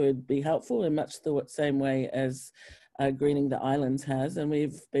we could be helpful in much the same way as Greening the Islands has. And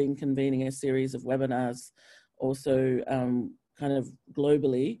we've been convening a series of webinars also kind of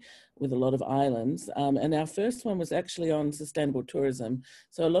globally with a lot of islands. And our first one was actually on sustainable tourism.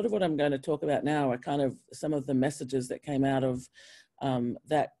 So a lot of what I'm going to talk about now are kind of some of the messages that came out of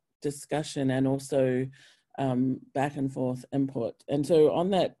that discussion and also back and forth input. And so on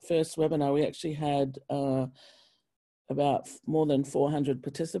that first webinar, we actually had about more than 400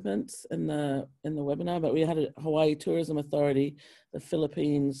 participants in the webinar, but we had a Hawaii Tourism Authority, the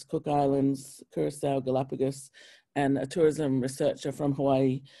Philippines, Cook Islands, Curacao, Galapagos, and a tourism researcher from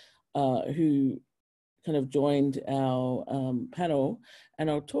Hawaii who kind of joined our panel. And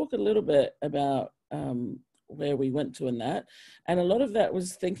I'll talk a little bit about where we went to in that. And a lot of that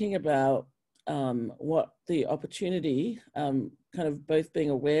was thinking about what the opportunity, kind of both being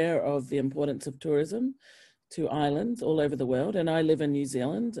aware of the importance of tourism to islands all over the world. And I live in New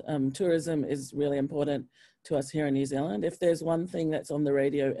Zealand. Tourism is really important to us here in New Zealand. If there's one thing that's on the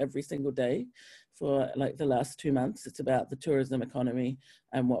radio every single day for like the last 2 months, it's about the tourism economy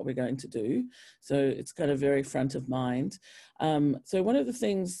and what we're going to do. So it's kind of very front of mind. So one of the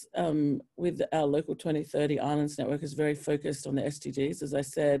things with our Local 2030 Islands Network is very focused on the SDGs. As I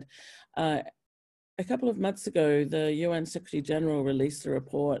said, a couple of months ago, the UN Secretary General released a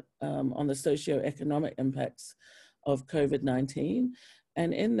report on the socio-economic impacts of COVID-19.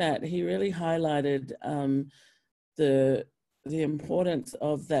 And in that, he really highlighted the importance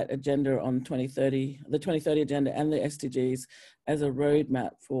of that agenda on 2030, the 2030 agenda and the SDGs as a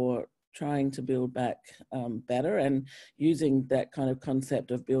roadmap for trying to build back better and using that kind of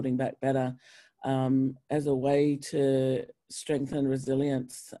concept of building back better as a way to strengthen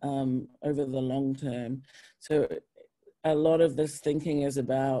resilience over the long term. So a lot of this thinking is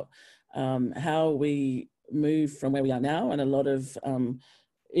about how we move from where we are now, and a lot of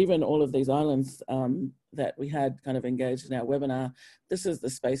even all of these islands that we had kind of engaged in our webinar, this is the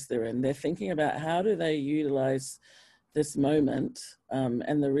space they're in. They're thinking about how do they utilize this moment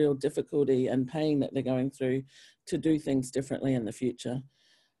and the real difficulty and pain that they're going through to do things differently in the future.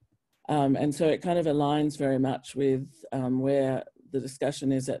 And so it kind of aligns very much with where the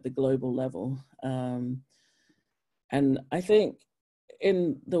discussion is at the global level. And I think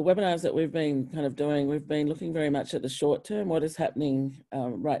in the webinars that we've been kind of doing, we've been looking very much at the short term, what is happening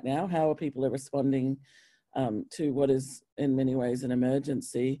right now, how are people responding to what is in many ways an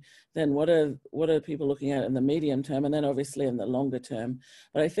emergency, then what are people looking at in the medium term, and then obviously in the longer term.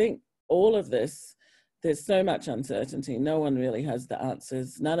 But I think all of this, there's so much uncertainty. No one really has the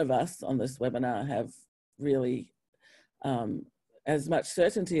answers. None of us on this webinar have really as much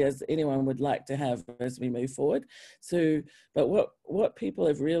certainty as anyone would like to have as we move forward. So, but what people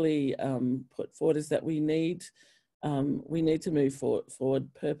have really put forward is that we need to move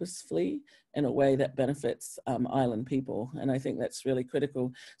forward purposefully in a way that benefits island people. And I think that's really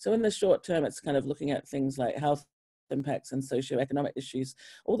critical. So in the short term, it's kind of looking at things like health impacts and socioeconomic issues,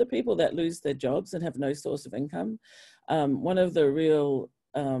 all the people that lose their jobs and have no source of income. One of the real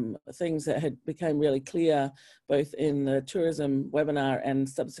things that had become really clear both in the tourism webinar and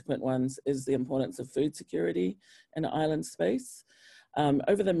subsequent ones is the importance of food security in island space.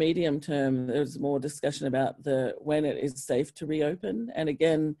 Over the medium term, there's more discussion about when it is safe to reopen. And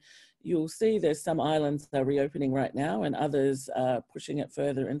again, you'll see there's some islands that are reopening right now and others are pushing it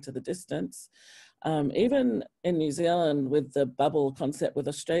further into the distance. Even in New Zealand with the bubble concept with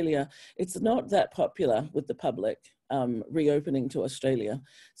Australia, it's not that popular with the public reopening to Australia.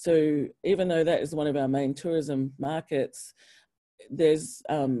 So even though that is one of our main tourism markets, there's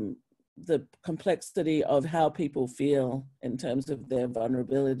the complexity of how people feel in terms of their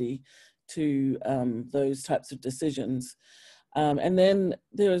vulnerability to those types of decisions. And then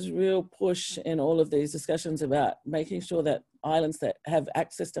there was real push in all of these discussions about making sure that islands that have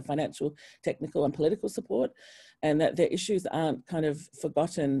access to financial, technical and political support, and that their issues aren't kind of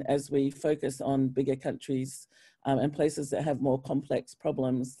forgotten as we focus on bigger countries and places that have more complex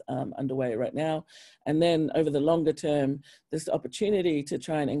problems underway right now. And then over the longer term, this opportunity to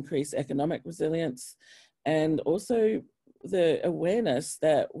try and increase economic resilience, and also the awareness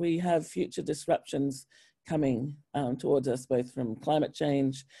that we have future disruptions coming towards us, both from climate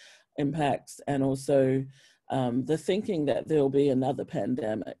change impacts and also the thinking that there'll be another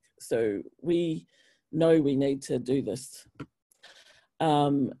pandemic. So we know we need to do this.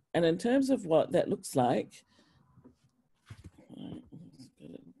 And in terms of what that looks like, I'm just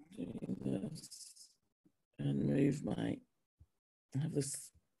gonna do this and move my, I have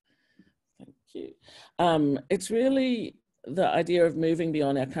this, thank you. It's really the idea of moving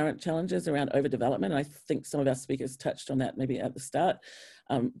beyond our current challenges around overdevelopment. I think some of our speakers touched on that maybe at the start.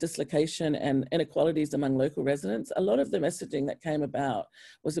 Dislocation and inequalities among local residents. A lot of the messaging that came about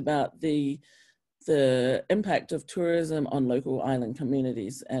was about the impact of tourism on local island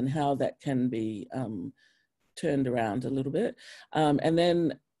communities and how that can be turned around a little bit. And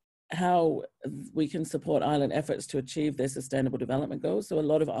then how we can support island efforts to achieve their sustainable development goals. So a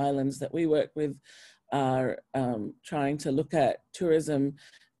lot of islands that we work with are trying to look at tourism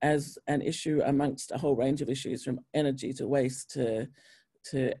as an issue amongst a whole range of issues, from energy to waste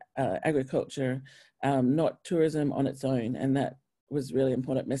to agriculture, not tourism on its own. And that was really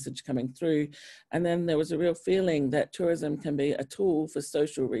important message coming through. And then there was a real feeling that tourism can be a tool for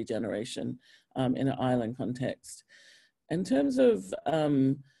social regeneration in an island context. In terms of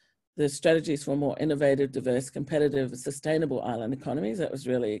the strategies for more innovative, diverse, competitive, sustainable island economies, that was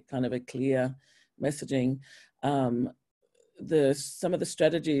really kind of a clear messaging. Some of the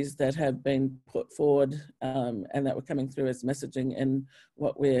strategies that have been put forward and that were coming through as messaging in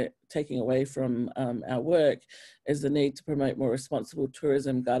what we're taking away from our work is the need to promote more responsible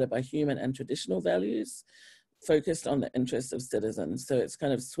tourism guided by human and traditional values, focused on the interests of citizens. So it's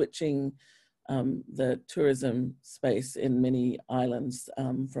kind of switching the tourism space in many islands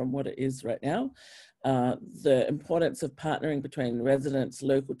from what it is right now. The importance of partnering between residents,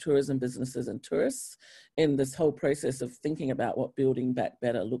 local tourism businesses and tourists in this whole process of thinking about what building back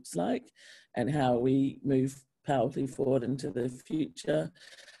better looks like and how we move powerfully forward into the future.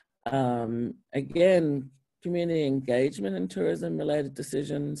 Again, community engagement in tourism related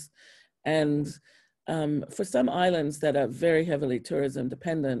decisions. And for some islands that are very heavily tourism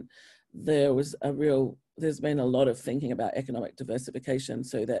dependent, there's been a lot of thinking about economic diversification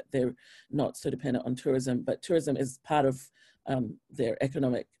so that they're not so dependent on tourism, but tourism is part of their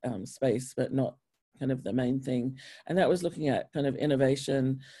economic space, but not kind of the main thing. And that was looking at kind of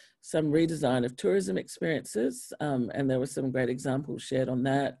innovation, some redesign of tourism experiences, and there were some great examples shared on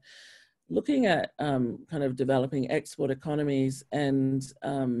that. Looking at kind of developing export economies and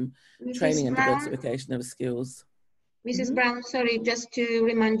training and diversification of skills. Mrs. Brown, sorry, just to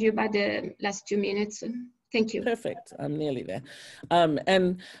remind you about the last 2 minutes. Thank you. Perfect, I'm nearly there.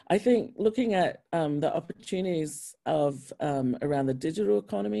 And I think looking at the opportunities of around the digital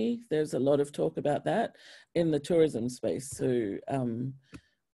economy, there's a lot of talk about that in the tourism space, so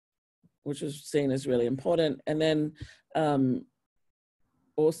which was seen as really important. And then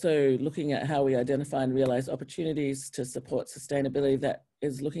also looking at how we identify and realize opportunities to support sustainability that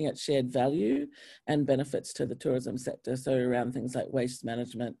is looking at shared value and benefits to the tourism sector. So around things like waste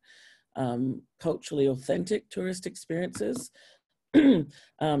management, culturally authentic tourist experiences,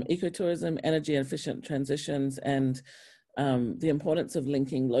 ecotourism, energy efficient transitions, and the importance of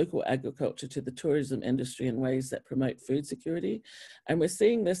linking local agriculture to the tourism industry in ways that promote food security. And we're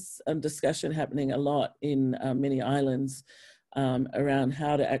seeing this discussion happening a lot in many islands around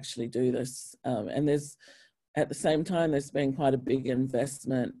how to actually do this. And there's, at the same time, there's been quite a big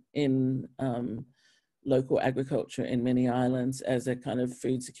investment in local agriculture in many islands as a kind of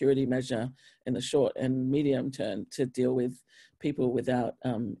food security measure in the short and medium term to deal with people without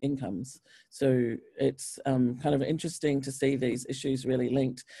incomes. So it's kind of interesting to see these issues really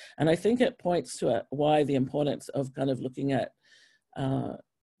linked. And I think it points to why the importance of kind of looking at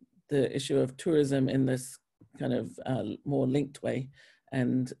the issue of tourism in this kind of more linked way.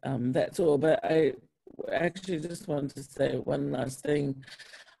 And that's all. But I actually just wanted to say one last thing.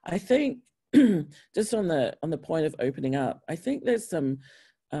 I think just on the point of opening up, I think there's some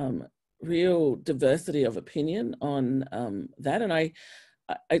real diversity of opinion on that, and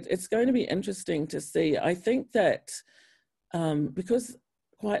it's going to be interesting to see. I think that because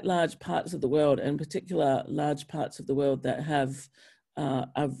quite large parts of the world, in particular large parts of the world that have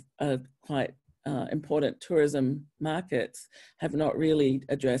quite important tourism markets have not really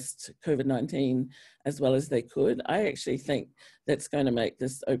addressed COVID-19 as well as they could. I actually think that's going to make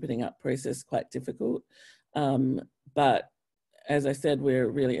this opening up process quite difficult. But as I said, we're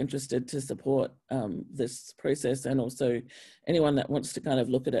really interested to support this process, and also anyone that wants to kind of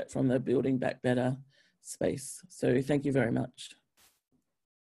look at it from the Building Back Better space. So thank you very much.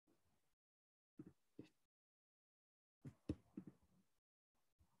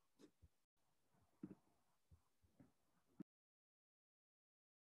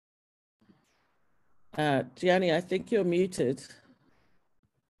 Gianni, I think you're muted.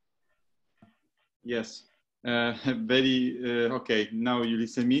 Yes, okay, now you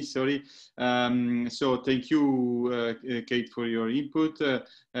listen me, sorry. So thank you, Kate, for your input.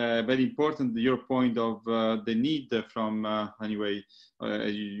 Very important, your point of the need from, anyway,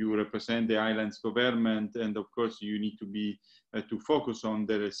 you represent the islands government, and of course you need to be to focus on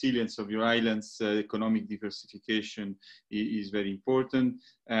the resilience of your islands. Economic diversification is very important,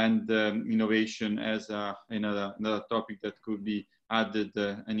 and innovation as another topic that could be added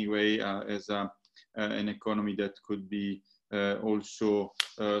anyway as an economy that could be also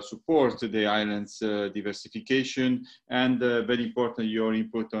support the islands diversification, and very important your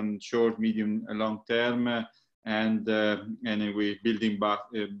input on short, medium, and long term, and anyway building back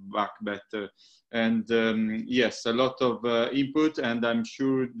better. And yes, a lot of input, and I'm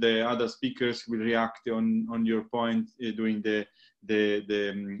sure the other speakers will react on your point during the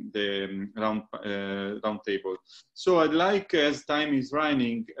round table. So I'd like, as time is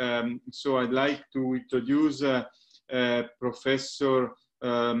running, so I'd like to introduce Professor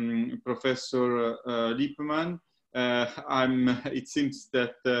Lippmann. It seems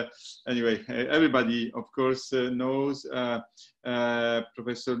that anyway, everybody of course knows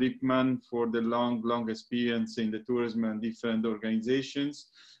Professor Lippmann for the long experience in the tourism and different organizations.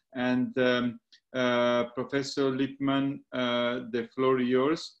 And Professor Lippmann, the floor is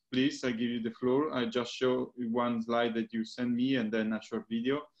yours. Please, I give you the floor. I just show one slide that you sent me, and then a short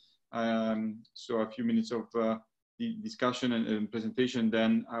video. So a few minutes of discussion and presentation.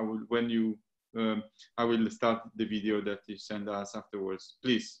 Then I will, I will start the video that you send us afterwards.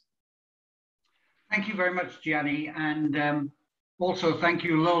 Please. Thank you very much, Gianni, and also thank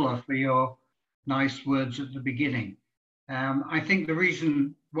you, Lola, for your nice words at the beginning. I think the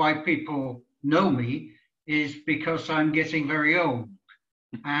reason why people know me is because I'm getting very old,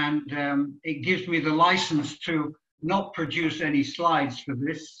 and it gives me the license to not produce any slides for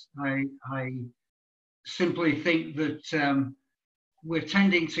this. I simply think that we're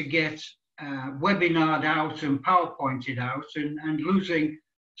tending to get webinared out and PowerPointed out and losing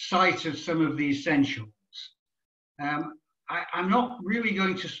sight of some of the essentials. I'm not really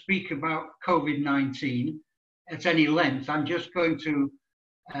going to speak about COVID-19 at any length. I'm just going to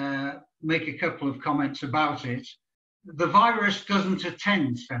make a couple of comments about it. The virus doesn't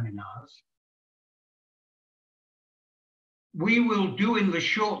attend seminars. We will do in the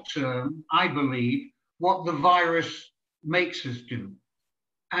short term, I believe, what the virus makes us do.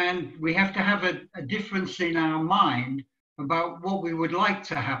 And we have to have a difference in our mind about what we would like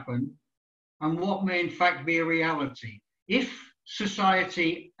to happen and what may in fact be a reality. If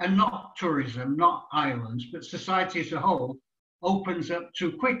society, and not tourism, not islands, but society as a whole, opens up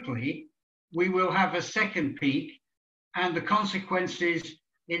too quickly, we will have a second peak, and the consequences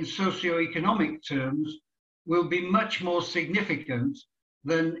in socioeconomic terms will be much more significant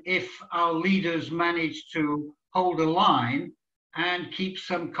than if our leaders manage to hold a line and keep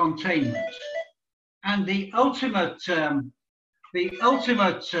some containment. And the ultimate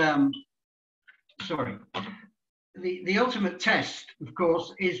test, of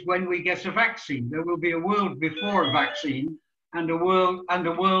course, is when we get a vaccine. There will be a world before a vaccine and a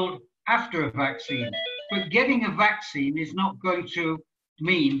world after a vaccine. But getting a vaccine is not going to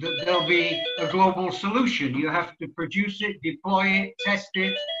mean that there'll be a global solution. You have to produce it, deploy it, test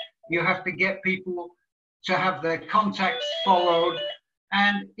it. You have to get people to have their contacts followed.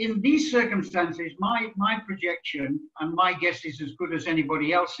 And in these circumstances, my projection, and my guess is as good as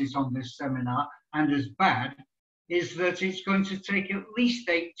anybody else's on this seminar, and as bad, is that it's going to take at least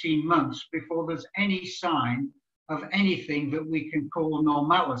 18 months before there's any sign of anything that we can call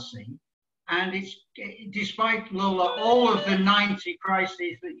normality. And it's, despite, Lola, all of the 90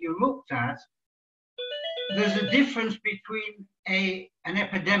 crises that you looked at, there's a difference between an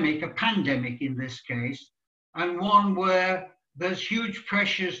epidemic, a pandemic in this case, and one where there's huge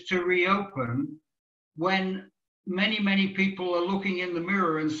pressures to reopen when many people are looking in the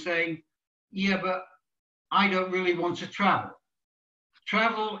mirror and saying, yeah, but I don't really want to travel.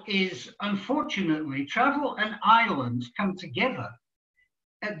 Travel is, unfortunately, travel and islands come together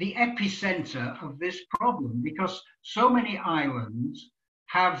at the epicenter of this problem, because so many islands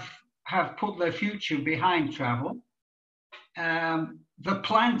have put their future behind travel. The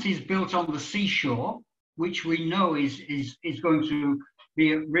plant is built on the seashore, which we know is going to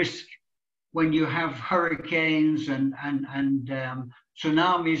be at risk when you have hurricanes and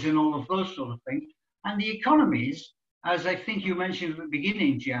tsunamis and all of those sort of things. And the economies, as I think you mentioned at the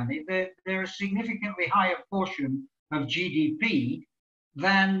beginning, Gianni, they're a significantly higher portion of GDP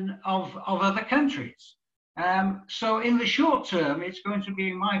than of other countries. So in the short term, it's going to be,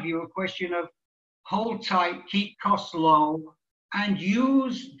 in my view, a question of hold tight, keep costs low, and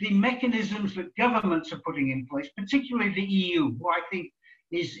use the mechanisms that governments are putting in place, particularly the EU, who I think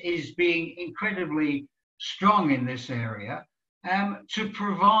is being incredibly strong in this area, to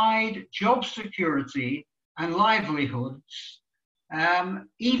provide job security and livelihoods,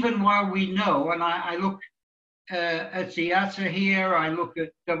 even while we know, and I look at IATA here, I look at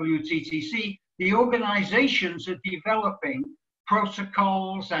WTTC, the organizations are developing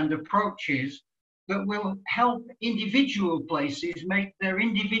protocols and approaches that will help individual places make their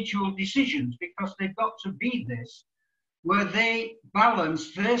individual decisions, because they've got to be this, where they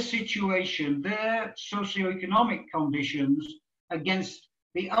balance their situation, their socioeconomic conditions against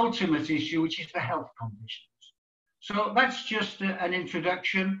the ultimate issue, which is the health conditions. So that's just an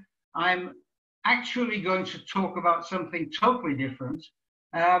introduction. I'm actually going to talk about something totally different.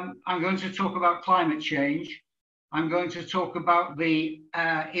 I'm going to talk about climate change. I'm going to talk about the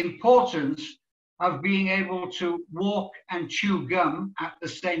importance of being able to walk and chew gum at the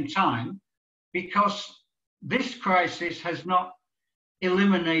same time, because this crisis has not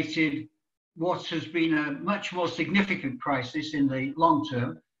eliminated what has been a much more significant crisis in the long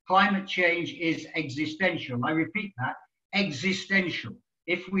term. Climate change is existential. I repeat that, existential.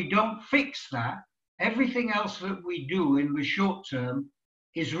 If we don't fix that, everything else that we do in the short term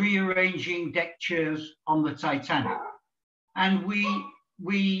is rearranging deck chairs on the Titanic. And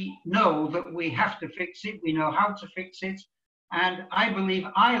we know that we have to fix it. We know how to fix it. And I believe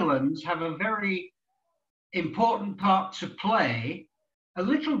islands have a very important part to play, a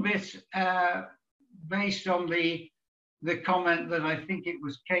little bit based on the comment that I think it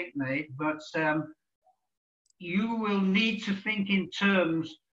was Kate made, but you will need to think in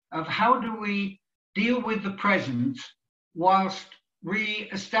terms of how do we deal with the present whilst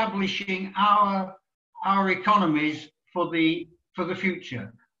re-establishing our economies for the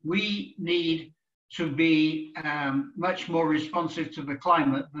future. We need to be much more responsive to the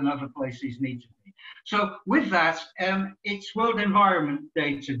climate than other places need to be. So with that, it's World Environment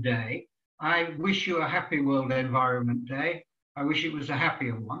Day today. I wish you a happy World Environment Day. I wish it was a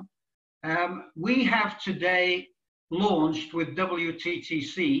happier one. We have today launched with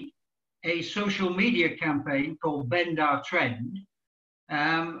WTTC a social media campaign called Bend Our Trend.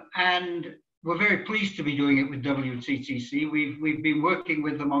 And we're very pleased to be doing it with WTTC. We've been working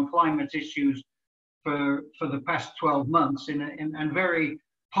with them on climate issues for the past 12 months and very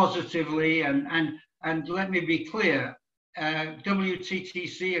positively. And let me be clear,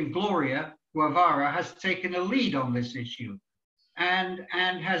 WTTC and Gloria Guevara has taken a lead on this issue and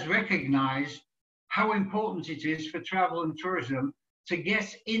has recognized how important it is for travel and tourism to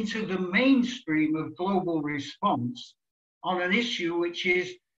get into the mainstream of global response on an issue which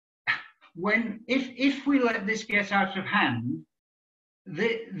is, if we let this get out of hand,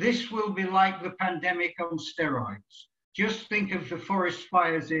 this will be like the pandemic on steroids. Just think of the forest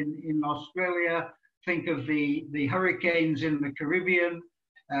fires in Australia, think of the hurricanes in the Caribbean,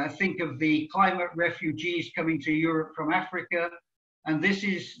 think of the climate refugees coming to Europe from Africa. And this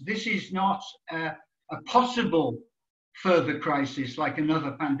is not a possible further crisis like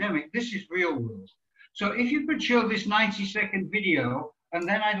another pandemic. This is real world. So if you could show this 90-second video, and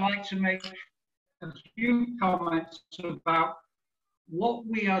then I'd like to make a few comments about what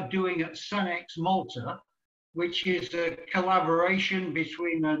we are doing at SunX Malta, which is a collaboration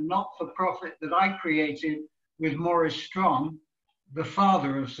between a not-for-profit that I created with Maurice Strong, the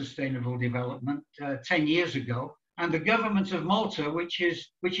father of sustainable development, 10 years ago, and the government of Malta, which is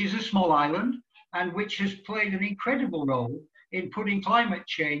a small island and which has played an incredible role in putting climate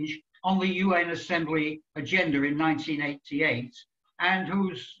change on the UN Assembly agenda in 1988, and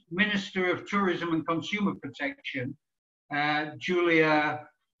whose Minister of Tourism and Consumer Protection, Giulia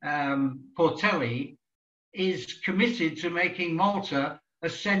Portelli, is committed to making Malta a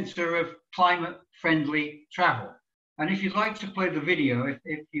center of climate-friendly travel. And if you'd like to play the video,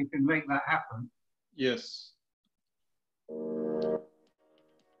 if you can make that happen. Yes.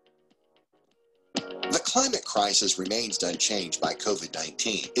 The climate crisis remains unchanged by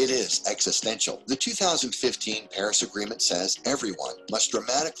COVID-19. It is existential. The 2015 Paris Agreement says everyone must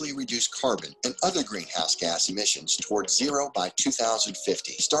dramatically reduce carbon and other greenhouse gas emissions towards zero by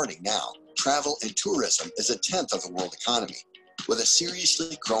 2050. Starting now, travel and tourism is a tenth of the world economy. With a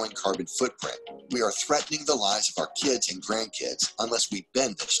seriously growing carbon footprint, we are threatening the lives of our kids and grandkids unless we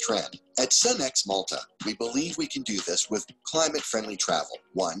bend this trend. At SunX Malta, we believe we can do this with climate-friendly travel.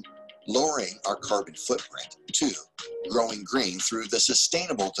 1, lowering our carbon footprint. 2, growing green through the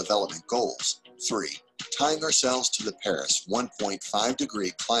Sustainable Development Goals. 3, tying ourselves to the Paris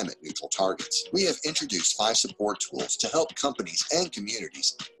 1.5-degree climate neutral targets. We have introduced 5 support tools to help companies and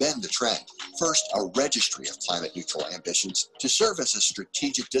communities bend the trend. First, a registry of climate neutral ambitions to serve as a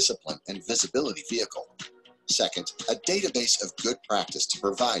strategic discipline and visibility vehicle. Second, a database of good practice to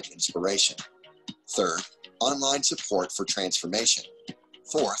provide inspiration. Third, online support for transformation.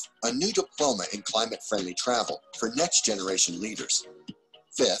 Fourth, a new diploma in climate-friendly travel for next-generation leaders.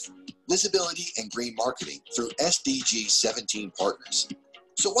 Fifth, visibility and green marketing through SDG 17 partners.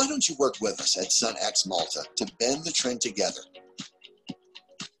 So why don't you work with us at SunX Malta to bend the trend together?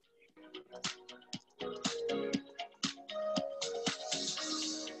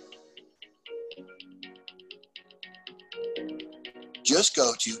 Just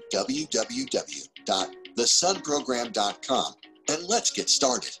go to www.thesunprogram.com and let's get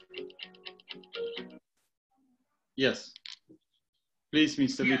started. Yes. Please,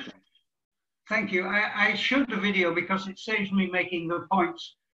 Mr. Lippmann. Thank you. I showed the video because it saves me making the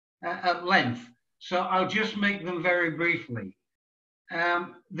points at length. So I'll just make them very briefly.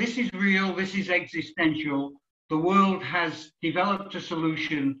 This is real. This is existential. The world has developed a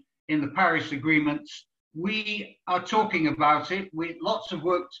solution in the Paris agreements. We are talking about it. Lots of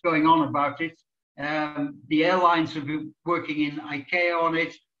work's going on about it. The airlines have been working in ICAO on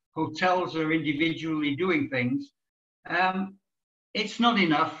it. Hotels are individually doing things. It's not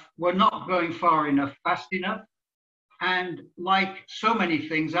enough. We're not going far enough, fast enough. And like so many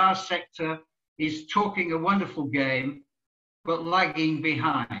things, our sector is talking a wonderful game, but lagging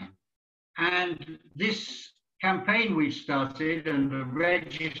behind. And this campaign we've started and the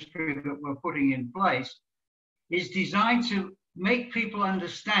registry that we're putting in place is designed to make people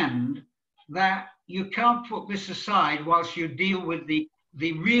understand that you can't put this aside whilst you deal with the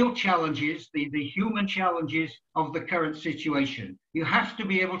real challenges, the human challenges of the current situation. You have to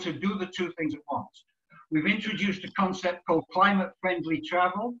be able to do the two things at once. We've introduced a concept called climate-friendly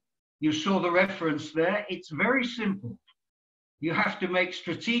travel. You saw the reference there. It's very simple. You have to make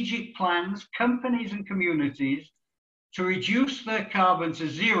strategic plans, companies and communities, to reduce their carbon to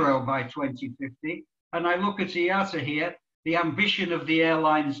zero by 2050. And I look at IATA here. The ambition of the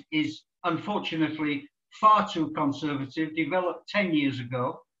airlines is unfortunately far too conservative, developed 10 years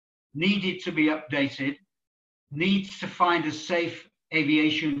ago, needed to be updated, needs to find a safe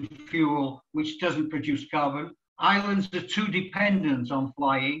aviation fuel which doesn't produce carbon. Islands are too dependent on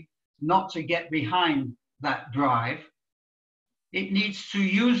flying not to get behind that drive. It needs to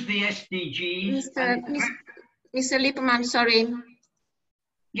use the SDGs. Mr. Lippmann, sorry.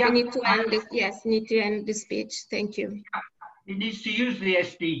 Yeah, we need to end this. Yes, need to end the speech. Thank you. It needs to use the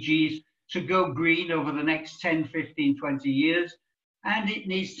SDGs to go green over the next 10, 15, 20 years, and it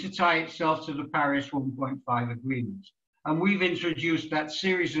needs to tie itself to the Paris 1.5 agreement. And we've introduced that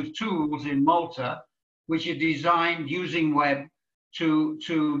series of tools in Malta, which are designed using web to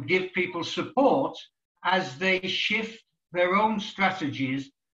give people support as they shift their own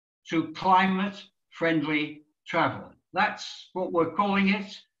strategies to climate-friendly travel. That's what we're calling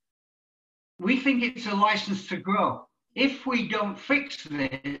it. We think it's a license to grow. If we don't fix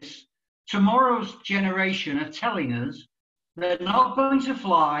this, tomorrow's generation are telling us they're not going to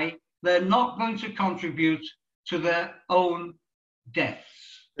fly, they're not going to contribute to their own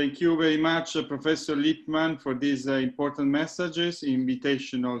deaths. Thank you very much, Professor Lippmann, for these important messages.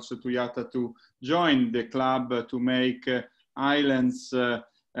 Invitation also to IATA to join the club to make islands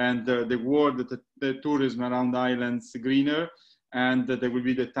and the world, the tourism around islands greener. And there will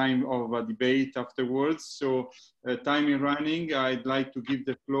be the time of a debate afterwards. So time is running. I'd like to give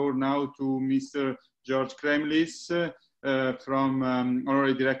the floor now to Mr. George Kremlis from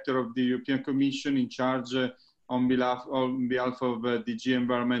Honorary Director of the European Commission in charge on behalf of DG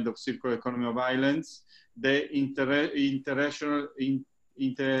Environment of Circular Economy of Islands, the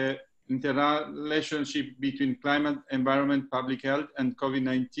interrelationship between climate, environment, public health, and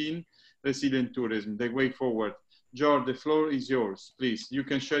COVID-19 resilient tourism, the way forward. George, the floor is yours, please. You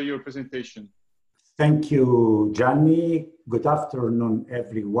can share your presentation. Thank you, Gianni. Good afternoon,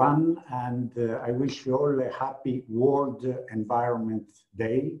 everyone. And I wish you all a happy World Environment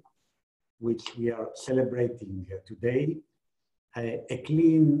Day. which we are celebrating today. A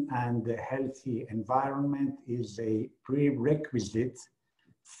clean and healthy environment is a prerequisite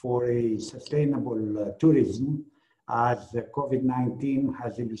for a sustainable tourism, as COVID-19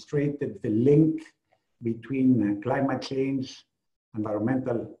 has illustrated the link between climate change,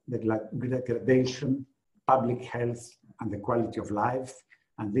 environmental degradation, public health, and the quality of life.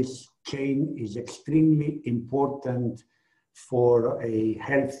 And this chain is extremely important for a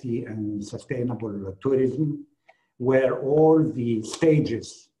healthy and sustainable tourism, where all the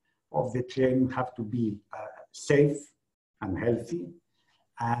stages of the chain have to be safe and healthy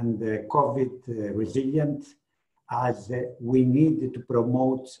and COVID resilient, as we need to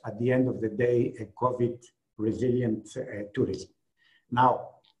promote, at the end of the day, a COVID resilient tourism. Now,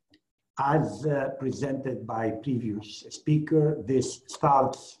 as presented by previous speaker, this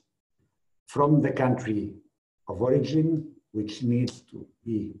starts from the country of origin, which needs to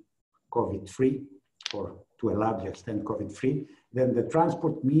be COVID-free, or to a large extent COVID-free, then the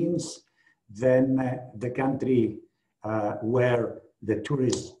transport means, then the country where the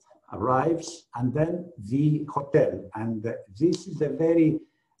tourist arrives, and then the hotel. And this is a very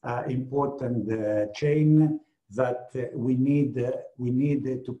important chain that we need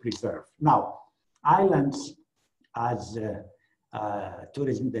to preserve. Now, islands as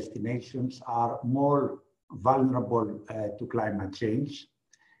tourism destinations are more vulnerable to climate change.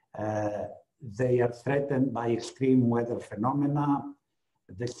 They are threatened by extreme weather phenomena.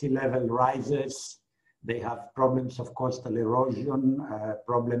 The sea level rises. They have problems of coastal erosion,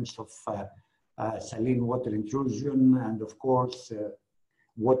 problems of saline water intrusion, and of course,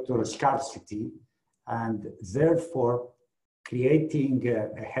 water scarcity. And therefore, creating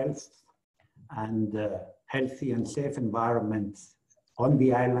a healthy and safe environment on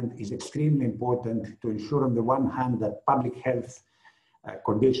the island is extremely important to ensure, on the one hand, that public health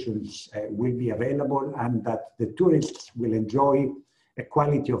conditions will be available and that the tourists will enjoy a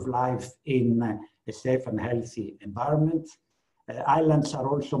quality of life in a safe and healthy environment. Islands are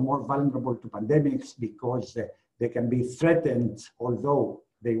also more vulnerable to pandemics because they can be threatened, although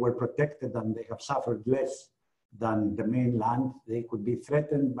they were protected and they have suffered less than the mainland. They could be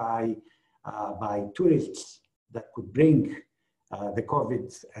threatened by tourists that could bring the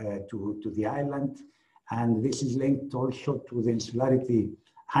COVID to the island. And this is linked also to the insularity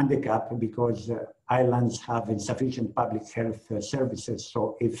handicap, because islands have insufficient public health services.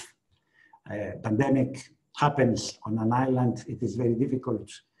 So if a pandemic happens on an island, it is very difficult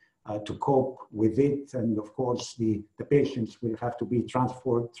to cope with it. And of course, the patients will have to be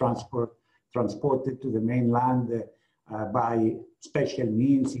transported to the mainland by special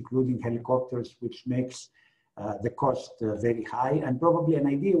means, including helicopters, which makes the cost very high. And probably an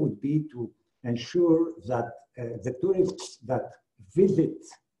idea would be to ensure that the tourists that visit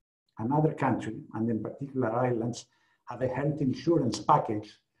another country, and in particular islands, have a health insurance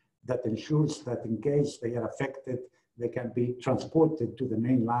package that ensures that in case they are affected, they can be transported to the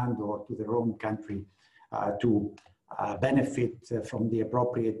mainland or to their own country to benefit from the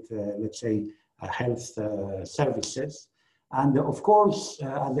appropriate, let's say, health services. And of course,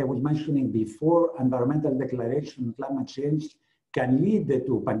 as I was mentioning before, environmental declaration and climate change can lead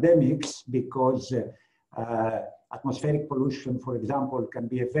to pandemics, because atmospheric pollution, for example, can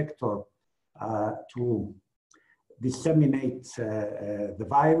be a vector to disseminate the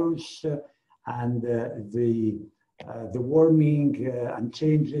virus, and the warming and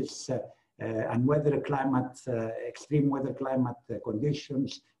changes and extreme weather climate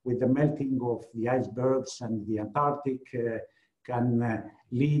conditions with the melting of the icebergs and the Antarctic can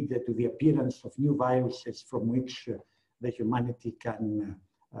lead to the appearance of new viruses from which the humanity can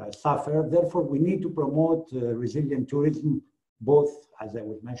suffer. Therefore, we need to promote resilient tourism, both, as I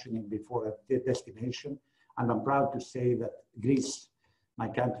was mentioning before, at the destination. And I'm proud to say that Greece, my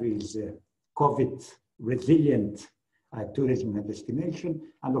country, is COVID resilient tourism destination.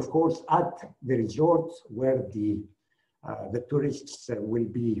 And of course, at the resort where the tourists will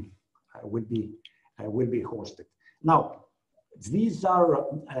be hosted. Now, these are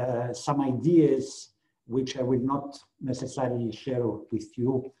some ideas which I will not necessarily share with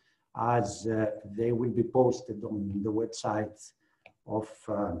you, as they will be posted on the website of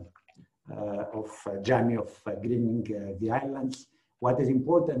Gianni of Greening the Islands. What is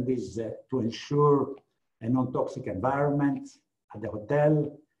important is to ensure a non-toxic environment at the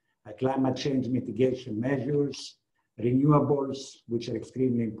hotel, climate change mitigation measures, renewables, which are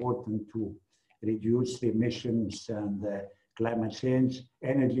extremely important to reduce the emissions and climate change,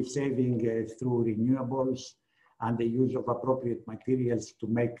 energy saving through renewables, and the use of appropriate materials to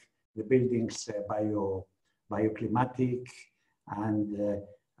make the buildings bioclimatic, and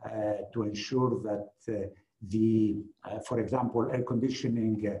to ensure that for example, air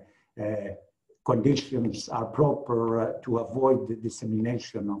conditioning conditions are proper to avoid the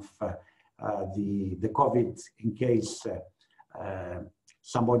dissemination of the COVID in case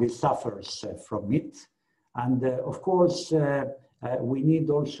somebody suffers from it. And of course, we need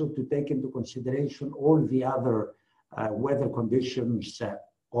also to take into consideration all the other weather conditions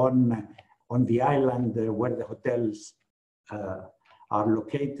on the island where the hotels are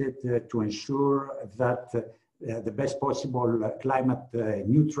located to ensure that the best possible climate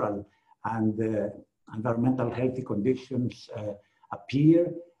neutral and environmental healthy conditions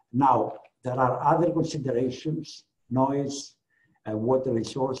appear. Now, there are other considerations: noise, water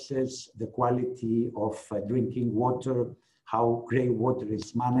resources, the quality of drinking water, how grey water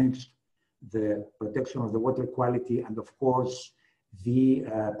is managed, the protection of the water quality, and of course, the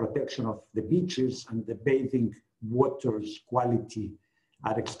protection of the beaches and the bathing water's quality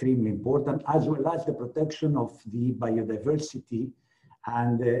are extremely important, as well as the protection of the biodiversity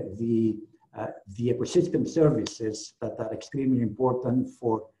and the ecosystem services that are extremely important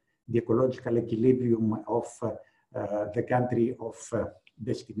for the ecological equilibrium of the country of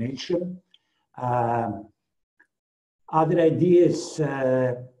destination. Other ideas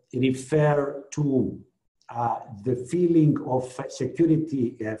refer to the feeling of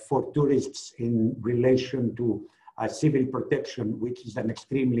security for tourists in relation to civil protection, which is an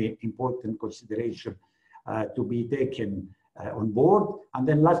extremely important consideration to be taken on board. And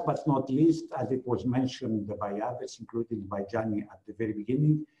then last but not least, as it was mentioned by others, including by Gianni at the very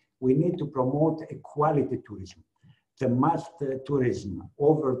beginning, we need to promote equality tourism. The mass tourism,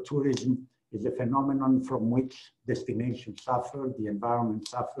 over-tourism, is a phenomenon from which destinations suffer, the environment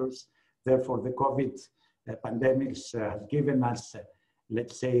suffers. Therefore, the COVID pandemic has given us,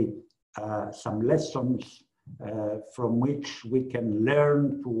 let's say, some lessons from which we can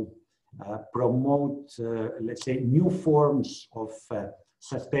learn to promote, let's say, new forms of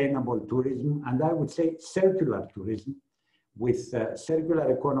sustainable tourism, and I would say circular tourism, with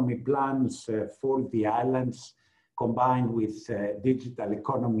circular economy plans for the islands, combined with digital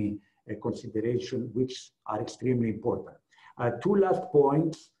economy consideration, which are extremely important. Two last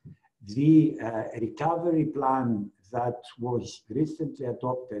points. The recovery plan that was recently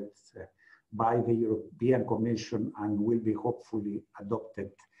adopted by the European Commission and will be hopefully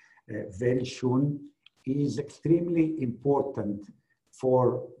adopted very soon is extremely important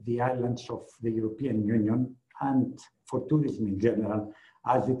for the islands of the European Union and for tourism in general,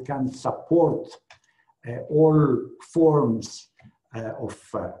 as it can support all forms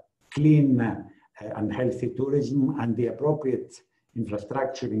of clean and healthy tourism and the appropriate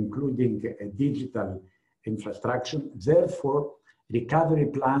infrastructure, including digital infrastructure. Therefore, recovery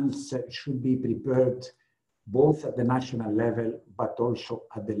plans should be prepared both at the national level, but also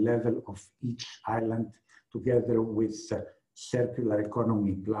at the level of each island, together with circular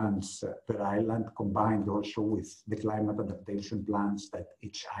economy plans per island, combined also with the climate adaptation plans that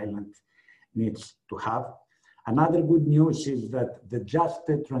each island needs to have. Another good news is that the Just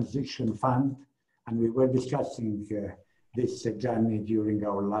Transition Fund, and we were discussing this journey during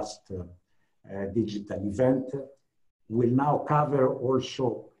our last digital event, will now cover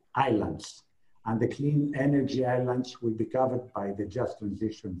also islands. And the clean energy islands will be covered by the Just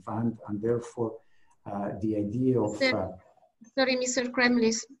Transition Fund, and therefore the idea of... Sorry, Mr.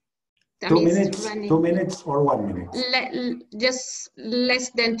 Kremlis. 2 minutes, 2 minutes or 1 minute? Just less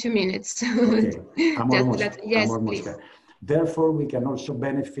than 2 minutes. Okay, I'm almost yes, please. There. Therefore, we can also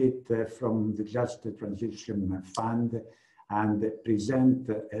benefit from the Just Transition Fund and present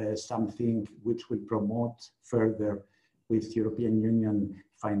something which will promote further with European Union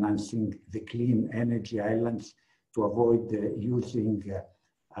financing the clean energy islands to avoid using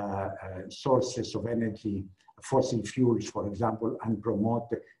sources of energy, fossil fuels, for example, and promote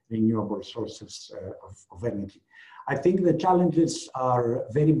renewable sources of energy. I think the challenges are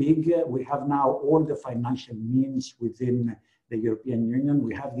very big. We have now all the financial means within the European Union.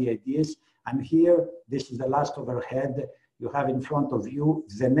 We have the ideas. And here, this is the last overhead. You have in front of you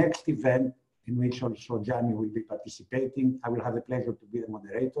the next event in which also Gianni will be participating. I will have the pleasure to be the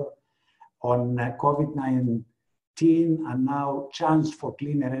moderator on COVID-19 and now chance for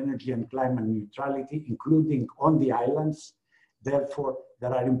cleaner energy and climate neutrality, including on the islands. Therefore,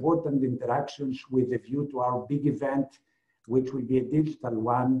 there are important interactions with a view to our big event, which will be a digital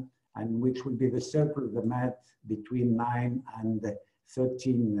one and which will be the Circle of the Med between 9 and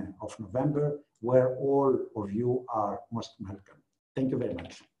 13 of November, where all of you are most welcome. Thank you very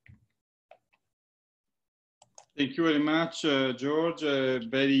much. Thank you very much, George.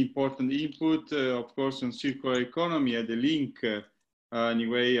 Very important input, of course, on circular economy and the link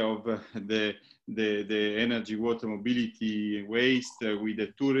anyway of the energy, water, mobility, waste with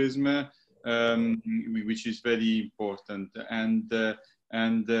the tourism, which is very important, and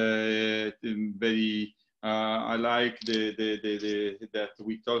very. I like that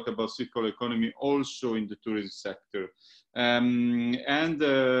we talk about circular economy also in the tourism sector, and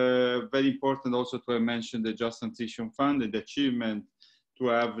very important also to mention the Just Transition Fund and the achievement to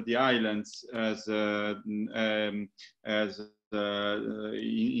have the islands as in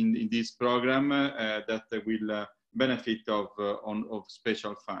this program that will benefit of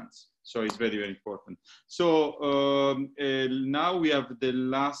special funds. So it's very, very important. So now we have the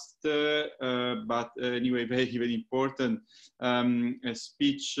last, but anyway, very, very important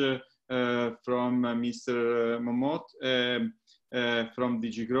speech from Mr. Momot from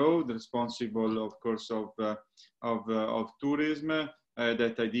DG Grow, responsible, of course, of tourism.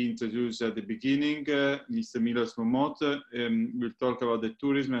 That I did introduce at the beginning. Mr. Milos Momot will talk about the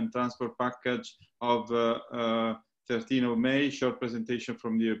tourism and transport package of 13th of May, short presentation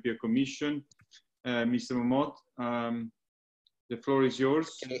from the European Commission. Mr. Momot, the floor is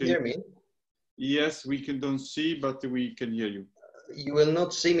yours. Can you hear me? Yes, we don't see, but we can hear you. You will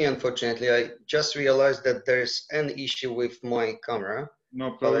not see me, unfortunately. I just realized that there's an issue with my camera.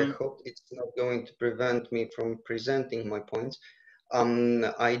 No problem. But I hope it's not going to prevent me from presenting my points.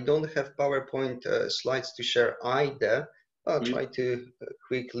 I don't have PowerPoint slides to share either. I'll try to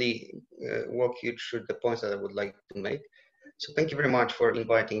quickly walk you through the points that I would like to make. So thank you very much for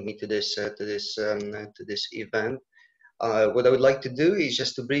inviting me to this event. What I would like to do is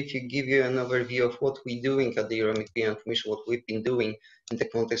just to briefly give you an overview of what we're doing at the European Commission, what we've been doing in the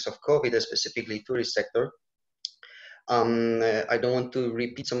context of COVID, specifically tourist sector. I don't want to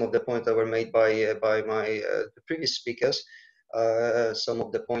repeat some of the points that were made by the previous speakers. Some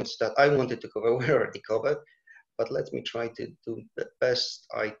of the points that I wanted to cover were already covered, but let me try to do the best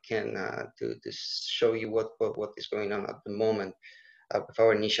I can to show you what is going on at the moment with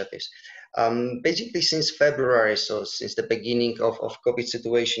our initiatives. Basically, since February, so since the beginning of COVID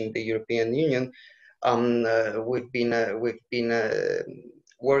situation in the European Union, we've been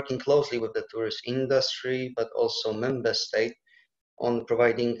working closely with the tourist industry, but also member state, on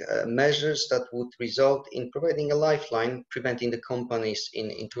providing measures that would result in providing a lifeline, preventing the companies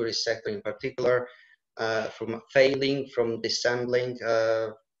in tourist sector in particular from failing, from dissembling,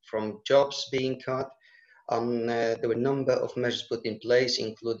 from jobs being cut. There were a number of measures put in place,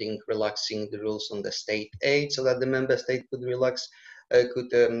 including relaxing the rules on the state aid so that the member state could relax,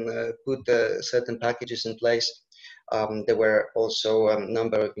 put certain packages in place. There were also a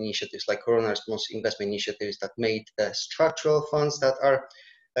number of initiatives like Corona Response Investment Initiatives that made the structural funds that are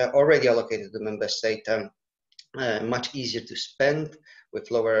already allocated to the member state much easier to spend with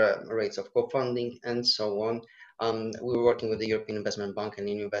lower rates of co-funding and so on. We were working with the European Investment Bank and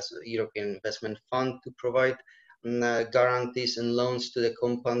European Investment Fund to provide guarantees and loans to the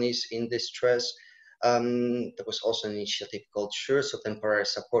companies in distress. There was also an initiative called SURE, so temporary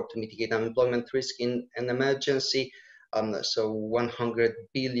support to mitigate unemployment risk in an emergency. So 100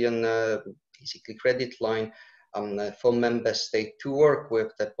 billion basically credit line for member state to work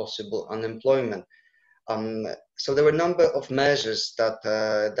with the possible unemployment. So there were a number of measures that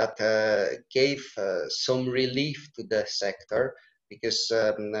gave some relief to the sector because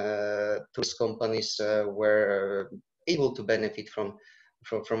tourist companies were able to benefit from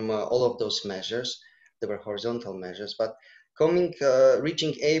all of those measures. There were horizontal measures, but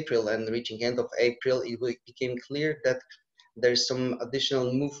reaching April and reaching end of April, it became clear that there is some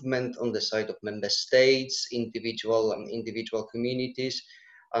additional movement on the side of member states, individual communities,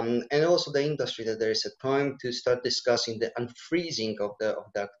 and also the industry, that there is a time to start discussing the unfreezing of the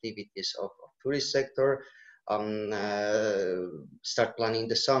activities of tourist sector, start planning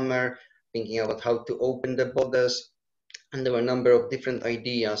the summer, thinking about how to open the borders. And there were a number of different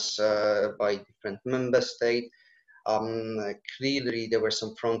ideas by different member states. Clearly, there were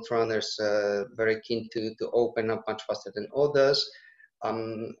some front runners very keen to open up much faster than others.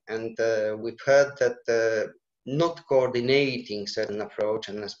 And we've heard that not coordinating certain approach,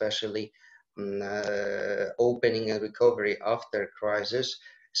 and especially opening and recovery after crisis,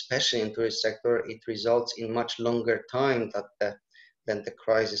 especially in tourist sector, it results in much longer time than the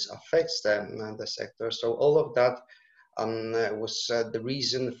crisis affects the sector. So all of that was the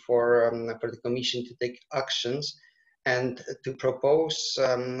reason for the Commission to take actions and to propose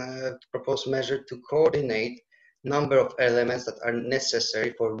measures to coordinate number of elements that are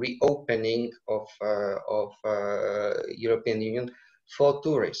necessary for reopening of European Union for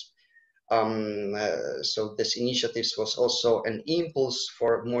tourism. So this initiative was also an impulse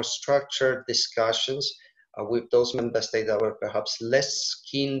for more structured discussions with those member states that were perhaps less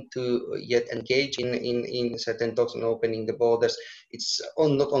keen to yet engage in certain talks on opening the borders. It's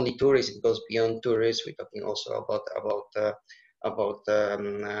not only tourists, it goes beyond tourists. We're talking also about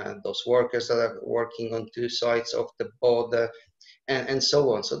those workers that are working on two sides of the border, and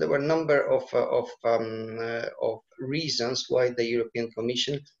so on. So there were a number of reasons why the European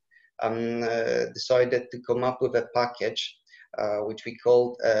Commission decided to come up with a package which we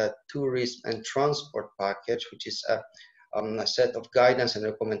called a tourism and transport package, which is a set of guidance and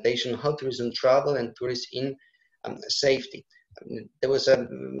recommendation on how tourism travel and tourists in safety. There was,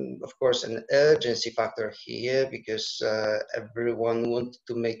 of course, an urgency factor here because everyone wanted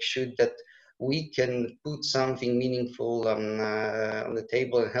to make sure that we can put something meaningful on the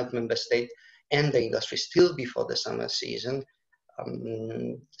table and help member state and the industry still before the summer season.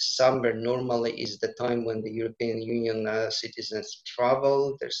 Summer normally is the time when the European Union citizens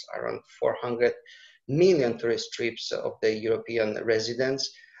travel. There's around 400 million tourist trips of the European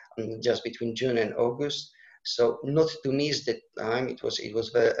residents just between June and August. So not to miss the time, it was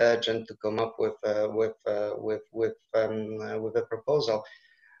very urgent to come up with a proposal.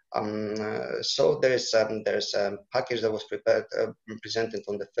 So there's a package that was prepared, presented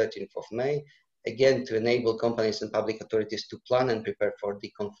on the 13th of May, again to enable companies and public authorities to plan and prepare for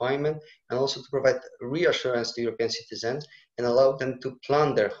deconfinement, and also to provide reassurance to European citizens and allow them to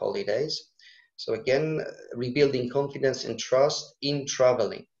plan their holidays. So again, rebuilding confidence and trust in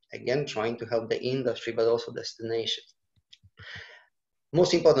traveling. Again, trying to help the industry, but also destinations.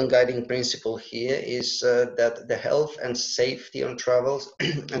 Most important guiding principle here is that the health and safety on travels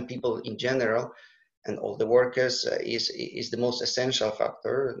and people in general and all the workers is the most essential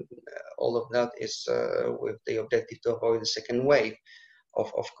factor. All of that is with the objective to avoid the second wave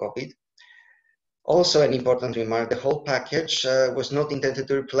of COVID. Also an important remark, the whole package was not intended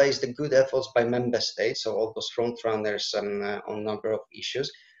to replace the good efforts by member states, so all those front runners on a number of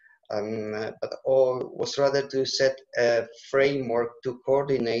issues, but all was rather to set a framework to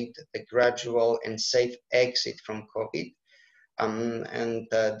coordinate the gradual and safe exit from COVID. And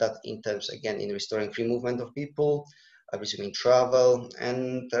that in terms, again, in restoring free movement of people, resuming travel,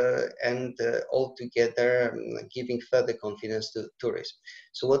 and altogether giving further confidence to tourists.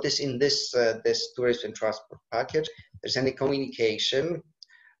 So what is in this tourism and transport package? There's any communication,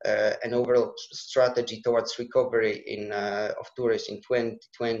 an overall strategy towards recovery of tourism in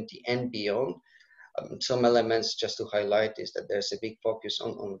 2020 and beyond. Some elements just to highlight is that there's a big focus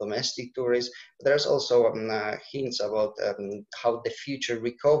on domestic tourism. There's also hints about how the future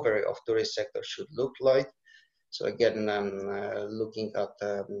recovery of tourist sector should look like. So again, looking at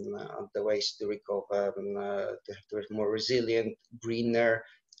the ways to recover, to be more resilient, greener,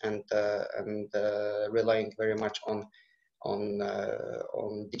 and relying very much on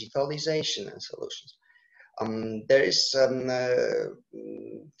digitalization and solutions. There is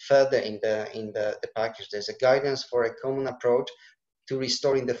further in the package, there's a guidance for a common approach to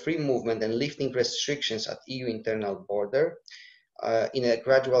restoring the free movement and lifting restrictions at EU internal border in a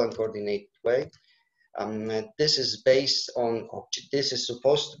gradual and coordinated way. This is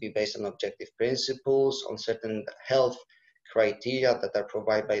supposed to be based on objective principles, on certain health criteria that are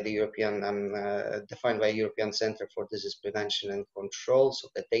provided by the European, defined by European Center for Disease Prevention and Control. So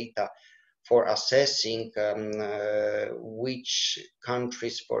the data for assessing which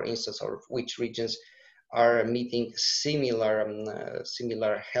countries, for instance, or which regions are meeting similar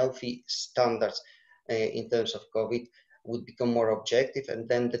healthy standards in terms of COVID would become more objective, and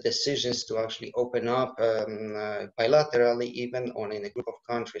then the decisions to actually open up bilaterally, even or in a group of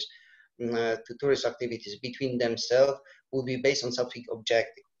countries, to tourist activities between themselves will be based on something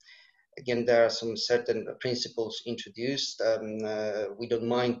objective. Again, there are some certain principles introduced. We don't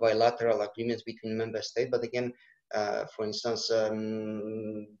mind bilateral agreements between member states, but again, for instance,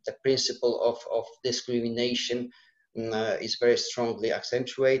 the principle of discrimination is very strongly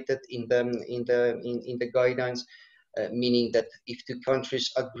accentuated in the guidelines, meaning that if two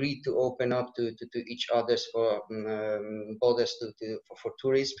countries agree to open up to each other's for borders for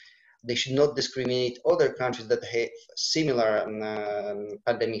tourism, they should not discriminate other countries that have similar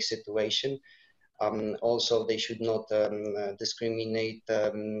pandemic situation. Also, they should not discriminate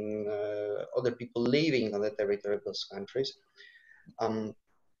other people living on the territory of those countries. Also,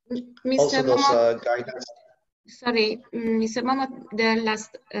 those guidance. Sorry, Mr. Momo, the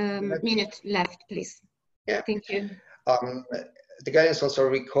last minute left, please. Yeah. Thank you. The guidance also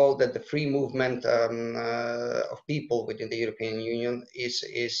recalled that the free movement of people within the European Union is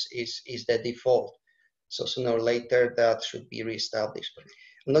the default. So sooner or later that should be reestablished.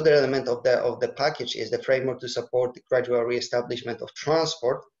 Another element of the package is the framework to support the gradual reestablishment of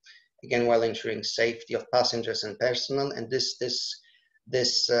transport again, while ensuring safety of passengers and personnel. And this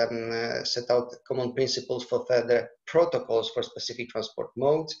set out common principles for further protocols for specific transport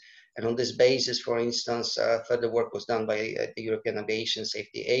modes. And on this basis, for instance, further work was done by the European Aviation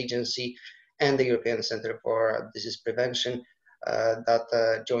Safety Agency and the European Centre for Disease Prevention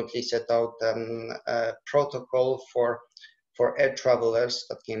that jointly set out a protocol for air travelers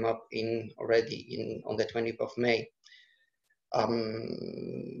that came up already on the 20th of May.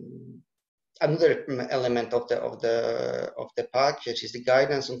 Another element of the package is the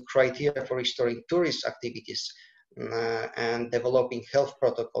guidance on criteria for restoring tourist activities and developing health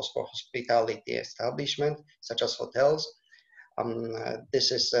protocols for hospitality establishment, such as hotels.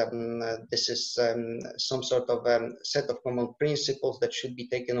 This is some sort of set of common principles that should be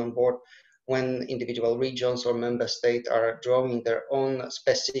taken on board when individual regions or member states are drawing their own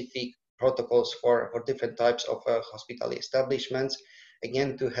specific protocols for different types of hospitality establishments.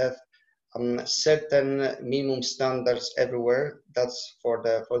 Again, to have certain minimum standards everywhere. That's for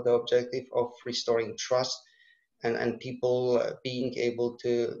the objective of restoring trust and people being able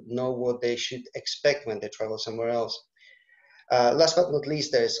to know what they should expect when they travel somewhere else. Last but not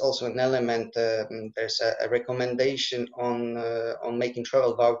least, there is also an element, there's a recommendation on making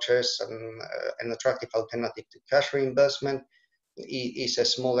travel vouchers an attractive alternative to cash reimbursement. It is a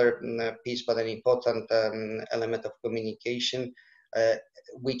smaller piece, but an important element of communication,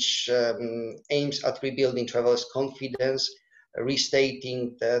 which aims at rebuilding travelers' confidence,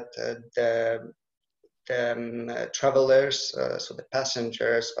 restating that the travelers, so the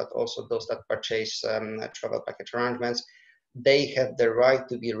passengers, but also those that purchase travel package arrangements, they have the right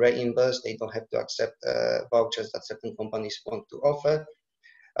to be reimbursed. They don't have to accept vouchers that certain companies want to offer.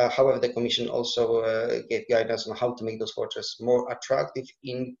 However, the Commission also gave guidance on how to make those vouchers more attractive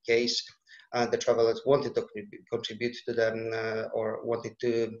in case the travelers wanted to contribute to them or wanted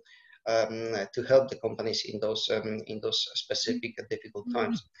to help the companies in those specific difficult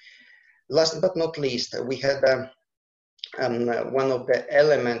times. Last but not least, we had one of the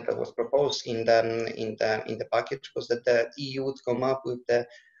elements that was proposed in the package was that the EU would come up with the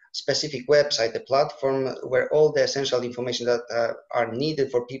specific website, a platform where all the essential information that are needed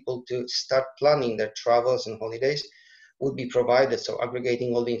for people to start planning their travels and holidays would be provided. So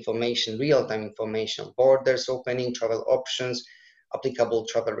aggregating all the information, real-time information, borders opening, travel options, applicable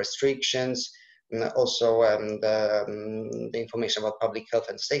travel restrictions, and also the information about public health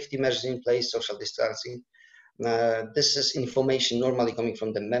and safety measures in place, social distancing. This is information normally coming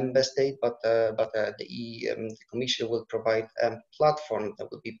from the member state, but the Commission will provide a platform that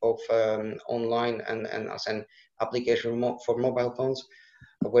will be both online and as an application for mobile phones,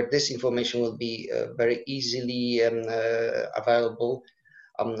 where this information will be very easily available,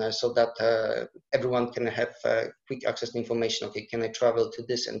 so that everyone can have quick access to information. Okay, can I travel to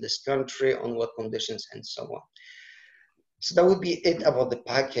this and this country, on what conditions, and so on. So that would be it about the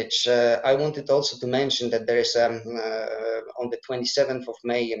package. I wanted also to mention that there is, on the 27th of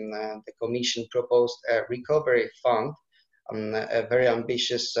May, the Commission proposed a recovery fund, a very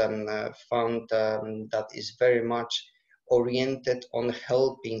ambitious fund that is very much oriented on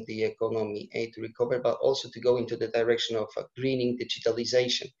helping the economy to recover, but also to go into the direction of greening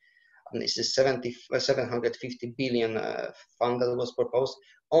digitalization. And this is 750 billion fund that was proposed,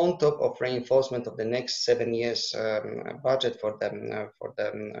 on top of reinforcement of the next 7 years budget for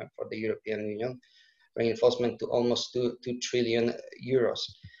the European Union, reinforcement to almost 2 trillion euros.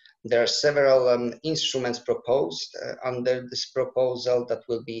 There are several instruments proposed under this proposal that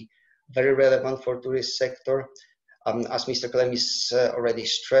will be very relevant for tourist sector. As Mr. Klemis already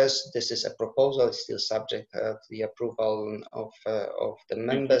stressed, this is a proposal, it's still subject to the approval of the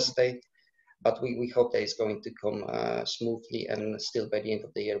member state, but we hope that it's going to come smoothly, and still by the end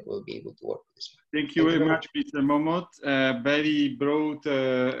of the year we'll be able to work with this. Thank you very much, Mr. Momot. Very broad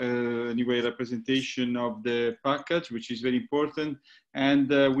anyway representation of the package, which is very important,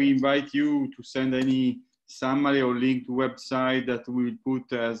 and we invite you to send any summary or link to website that we will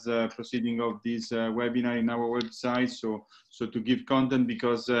put as proceeding of this webinar in our website, so to give content,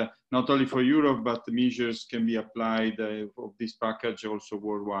 because not only for Europe, but the measures can be applied of this package also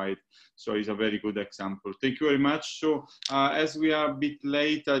worldwide. So it's a very good example. Thank you very much. So as we are a bit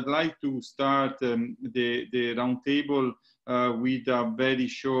late, I'd like to start the roundtable with a very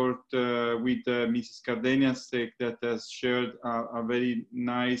short, with Mrs. Cardenas that has shared a very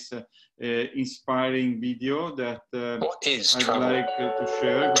nice, inspiring video that what is I'd travel? like to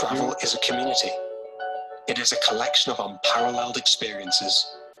share. Travel is a community. It is a collection of unparalleled experiences.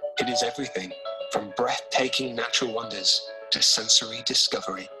 It is everything from breathtaking natural wonders to sensory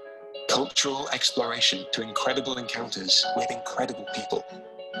discovery, cultural exploration to incredible encounters with incredible people.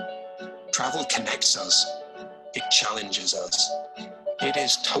 Travel connects us. It challenges us. It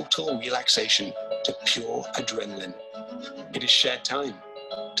is total relaxation to pure adrenaline. It is shared time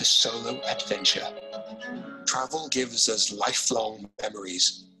to solo adventure. Travel gives us lifelong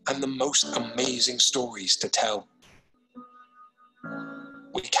memories and the most amazing stories to tell.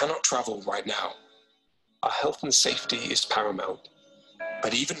 We cannot travel right now. Our health and safety is paramount.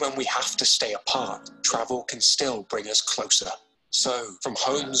 But even when we have to stay apart, travel can still bring us closer. So, from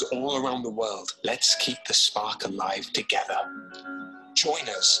homes all around the world, let's keep the spark alive together. Join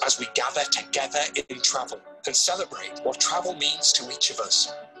us as we gather together in travel and celebrate what travel means to each of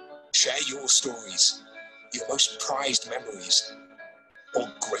us. Share your stories, your most prized memories, or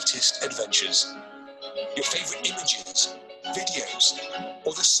greatest adventures. Your favorite images, videos,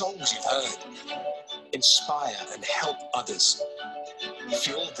 or the songs you've heard. Inspire and help others.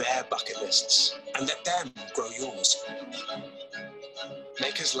 Fuel their bucket lists and let them grow yours.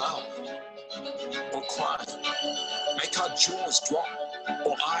 Make us laugh or cry. Make our jaws drop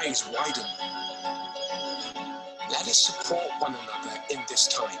or eyes widen. Let us support one another in this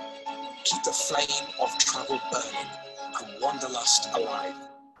time. Keep the flame of travel burning and wanderlust alive.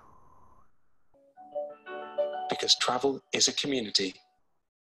 Because travel is a community,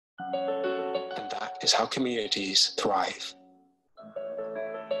 and that is how communities thrive.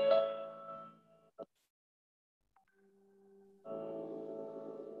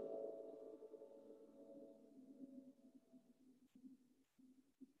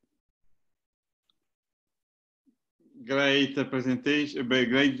 Great presentation,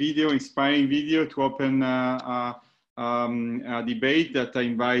 great video, inspiring video to open a debate that I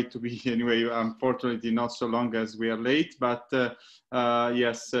invite to be, anyway, unfortunately not so long as we are late, but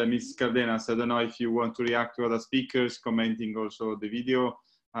yes, Ms. Cardenas, I don't know if you want to react to other speakers commenting also the video.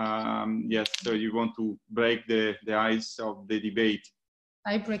 Yes, so you want to break the ice of the debate.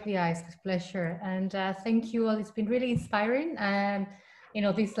 I break the ice with pleasure, and thank you all. It's been really inspiring. You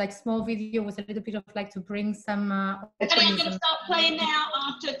know, this like small video was a little bit of like to bring some. And I'm going to start playing now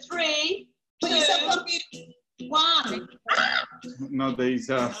after 3, 2, 1. No, there is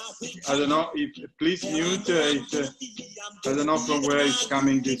I don't know if please mute. I don't know from where it's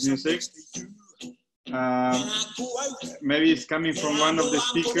coming this music. Maybe it's coming from one of the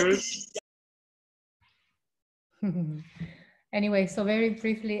speakers. Anyway, so very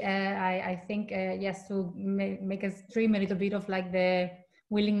briefly, I think, yes, to make us dream a little bit of like the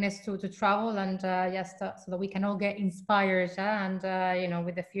willingness to travel and yes, so that we can all get inspired and, you know,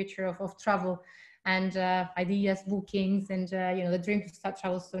 with the future of travel and ideas, bookings and, you know, the dream to start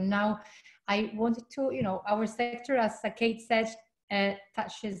travel. So now I wanted to, you know, our sector, as Kate said,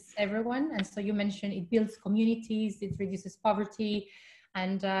 touches everyone. And so you mentioned it builds communities, it reduces poverty,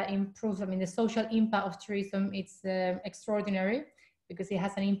 and improves, I mean, the social impact of tourism. It's extraordinary because it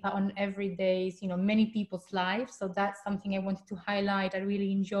has an impact on everyday, you know, many people's lives. So that's something I wanted to highlight. I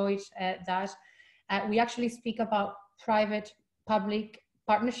really enjoyed that. We actually speak about private-public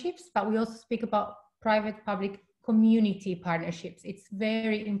partnerships, but we also speak about private-public community partnerships. It's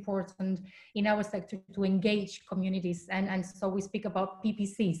very important in our sector to engage communities. And so we speak about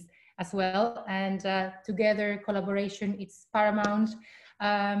PPCs as well. And together, collaboration, it's paramount.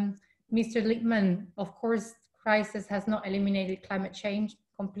 Mr. Lippmann, of course, crisis has not eliminated climate change.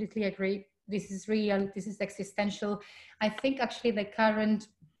 Completely agree. This is real. This is existential. I think actually the current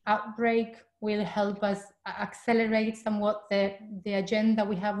outbreak will help us accelerate somewhat the agenda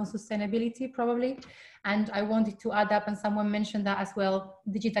we have on sustainability, probably. And I wanted to add up, and someone mentioned that as well,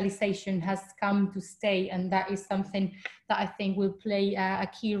 digitalization has come to stay, and that is something that I think will play a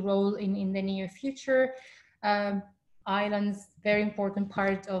key role in the near future. Islands, very important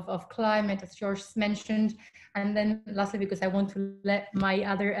part of climate, as George mentioned. And then lastly, because I want to let my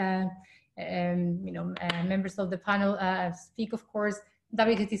other members of the panel speak, of course,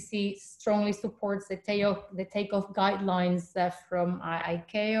 WTTC strongly supports the takeoff guidelines from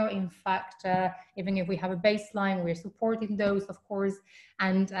ICAO. In fact, even if we have a baseline, we're supporting those, of course,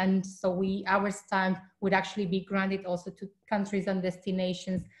 and so our stamp would actually be granted also to countries and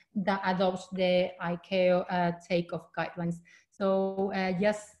destinations that adopt the ICAO takeoff guidelines. So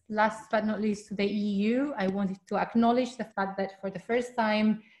yes, last but not least, to the EU, I wanted to acknowledge the fact that for the first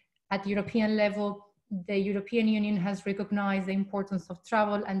time at European level, the European Union has recognized the importance of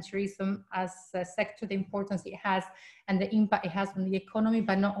travel and tourism as a sector, the importance it has and the impact it has on the economy,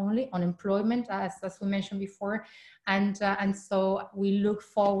 but not only on employment, as we mentioned before. And so we look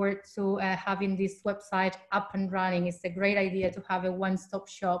forward to having this website up and running. It's a great idea to have a one-stop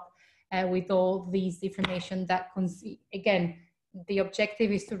shop with all these information that, again, the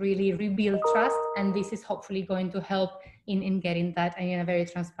objective is to really rebuild trust, and this is hopefully going to help in getting that in a very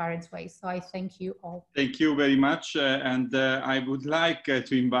transparent way. So I thank you all. Thank you very much. And I would like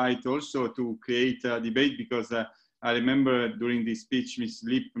to invite also to create a debate, because I remember during this speech, Ms.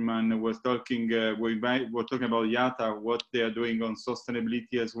 Lippmann was talking, we were talking about IATA, what they are doing on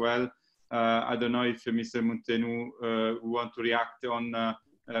sustainability as well. I don't know if Mr. Munteanu want to react on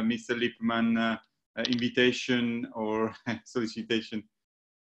Mr. Lippmann invitation or solicitation.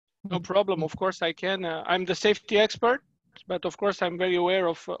 No problem. Of course I can. I'm the safety expert, but of course I'm very aware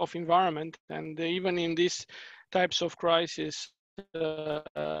of environment, and even in these types of crisis, and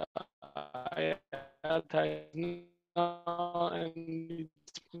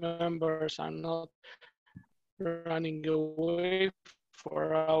its members are not running away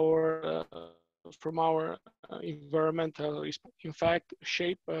from our environmental, in fact,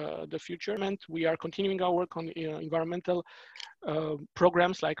 shape the future. And we are continuing our work on environmental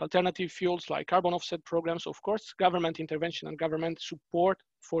programs like alternative fuels, like carbon offset programs. Of course, government intervention and government support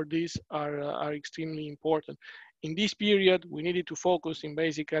for this are extremely important. In this period, we needed to focus in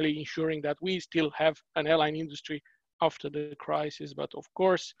basically ensuring that we still have an airline industry after the crisis, but of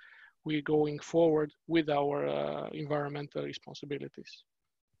course, we're going forward with our environmental responsibilities.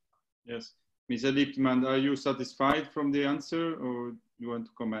 Yes. Mr. Lippmann, are you satisfied from the answer, or you want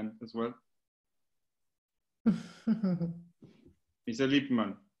to comment as well? Mr.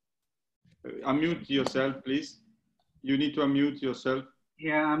 Lippmann, unmute yourself, please. You need to unmute yourself.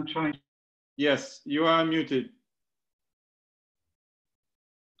 Yeah, I'm trying. Yes, you are unmuted.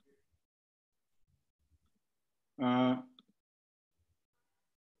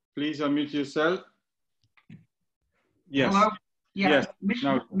 Please unmute yourself. Yes. Hello? Yeah, yes.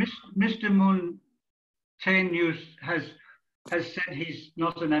 Mr. Munteanu has said he's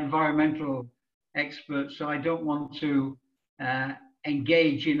not an environmental expert, so I don't want to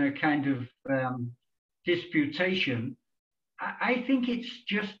engage in a kind of disputation. I think it's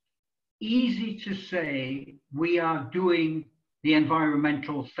just easy to say we are doing the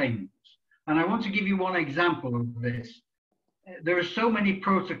environmental things. And I want to give you one example of this. There are so many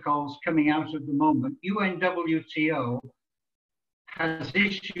protocols coming out at the moment. UNWTO has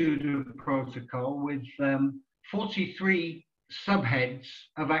issued a protocol with 43 subheads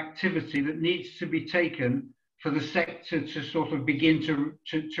of activity that needs to be taken for the sector to sort of begin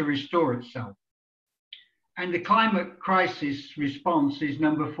to restore itself. And the climate crisis response is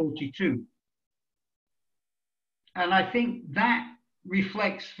number 42. And I think that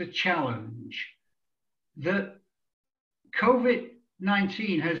reflects the challenge that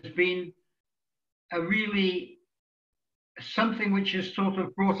COVID-19 has been a really something which has sort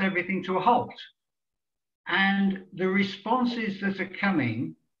of brought everything to a halt. And the responses that are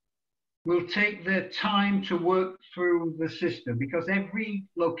coming will take their time to work through the system, because every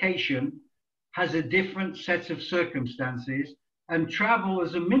location has a different set of circumstances, and travel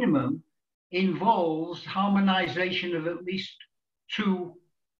as a minimum involves harmonization of at least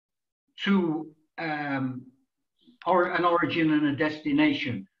an origin and a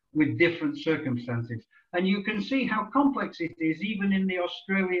destination with different circumstances. And you can see how complex it is, even in the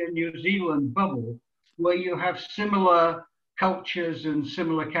Australia-New Zealand bubble, where you have similar cultures and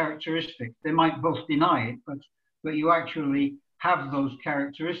similar characteristics. They might both deny it, but you actually have those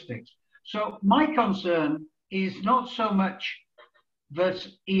characteristics. So my concern is not so much that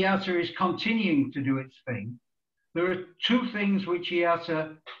IATA is continuing to do its thing. There are two things which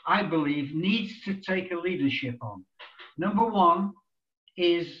IATA, I believe, needs to take a leadership on. Number one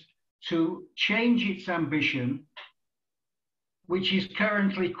is to change its ambition, which is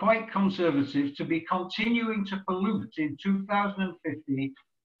currently quite conservative, to be continuing to pollute in 2050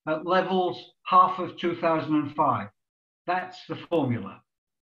 at levels half of 2005. That's the formula.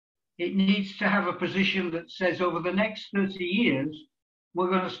 It needs to have a position that says over the next 30 years, we're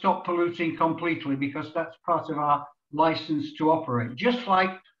going to stop polluting completely, because that's part of our license to operate. Just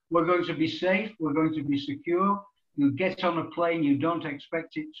like we're going to be safe, we're going to be secure. You get on a plane, you don't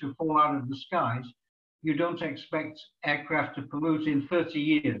expect it to fall out of the skies. You don't expect aircraft to pollute in 30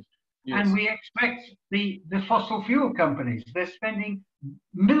 years. Yes. And we expect the fossil fuel companies, they're spending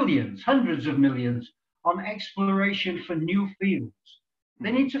millions, hundreds of millions on exploration for new fields.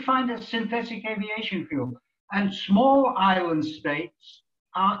 They need to find a synthetic aviation fuel. And small island states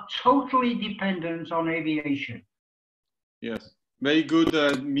are totally dependent on aviation. Yes, very good,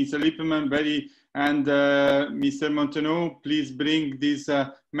 Mr. Lippmann, and Mr. Munteanu, please bring this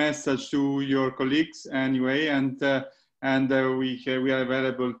message to your colleagues anyway. And and we are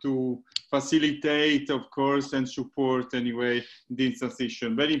available to facilitate, of course, and support anyway this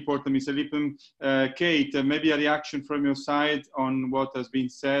transition. Very important, Mr. Lippman. Kate, maybe a reaction from your side on what has been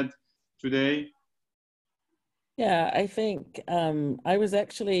said today? Yeah, I think I was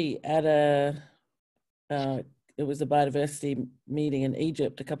actually at it was a biodiversity meeting in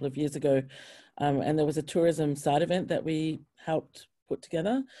Egypt a couple of years ago, and there was a tourism side event that we helped put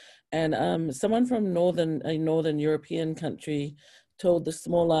together. And someone from a northern European country told the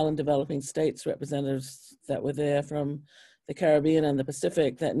small island developing states representatives that were there from the Caribbean and the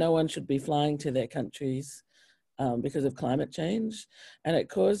Pacific that no one should be flying to their countries because of climate change. And it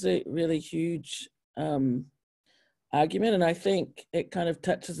caused a really huge argument. And I think it kind of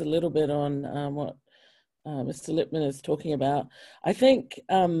touches a little bit on what Mr. Lippman is talking about. I think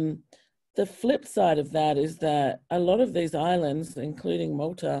the flip side of that is that a lot of these islands, including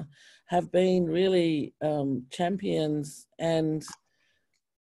Malta, have been really champions and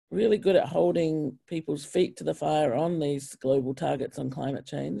really good at holding people's feet to the fire on these global targets on climate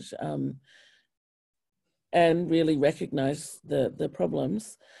change, and really recognize the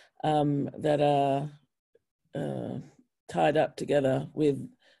problems that are tied up together with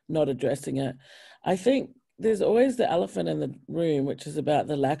not addressing it. I think there's always the elephant in the room, which is about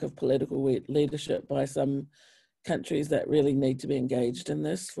the lack of political leadership by some countries that really need to be engaged in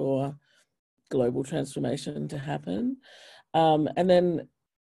this for global transformation to happen. And then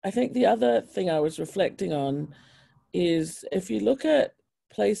I think the other thing I was reflecting on is if you look at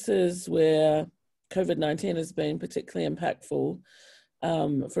places where COVID-19 has been particularly impactful,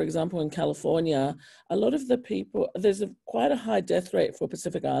 for example, in California, a lot of the people, there's quite a high death rate for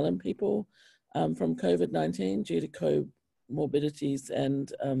Pacific Island people from COVID-19 due to comorbidities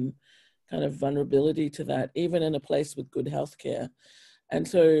and kind of vulnerability to that, even in a place with good healthcare. And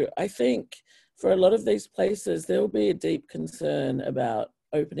so I think for a lot of these places, there will be a deep concern about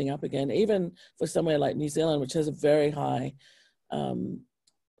opening up again, even for somewhere like New Zealand, which has a very high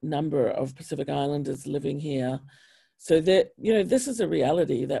number of Pacific Islanders living here. So that, you know, this is a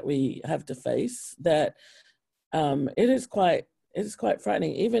reality that we have to face, that it is quite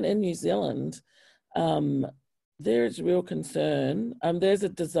frightening. Even in New Zealand, there is real concern. There's a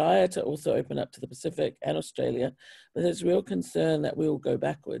desire to also open up to the Pacific and Australia, but there's real concern that we will go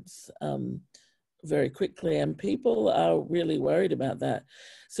backwards very quickly, and people are really worried about that.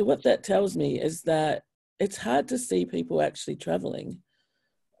 So what that tells me is that it's hard to see people actually traveling.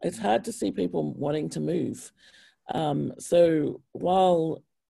 It's hard to see people wanting to move. So while,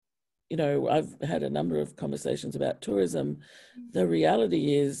 you know, I've had a number of conversations about tourism, the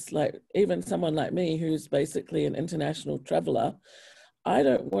reality is, like, even someone like me who's basically an international traveler, I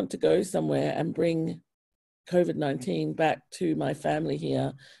don't want to go somewhere and bring COVID-19 back to my family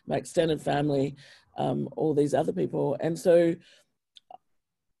here, my extended family, all these other people. And so,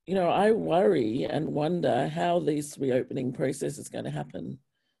 you know, I worry and wonder how this reopening process is going to happen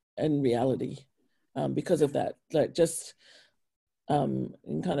in reality because of that, like just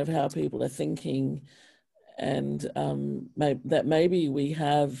in kind of how people are thinking, and that maybe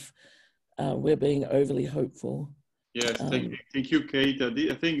we're being overly hopeful. Yes, thank you, Kate.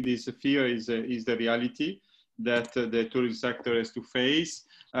 I think this fear is the reality that the tourism sector has to face.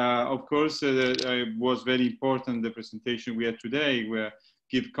 Of course, it was very important, the presentation we had today, where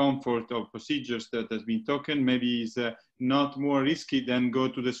give comfort of procedures that has been taken, maybe is not more risky than go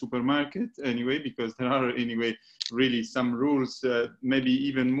to the supermarket anyway, because there are anyway really some rules, maybe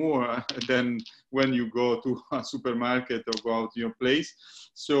even more than when you go to a supermarket or go out to your place.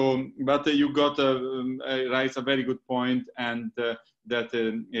 So, but you got raised a very good point, and that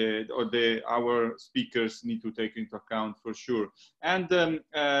our speakers need to take into account for sure. And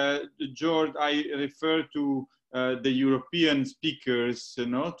George, I refer to the European speakers, you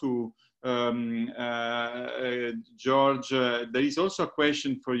know, to George. There is also a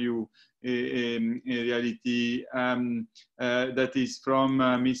question for you in reality that is from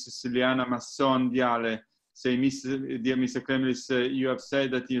Mrs. Liana Masson Diale. Say, dear Mr. Kremlis, you have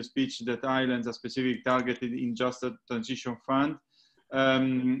said that in your speech that islands are specifically targeted in Just a Transition Fund.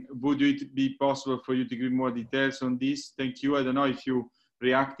 Would it be possible for you to give more details on this? Thank you. I don't know if you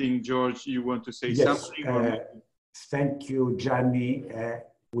reacting, George, you want to say something? Or... Thank you, Gianni.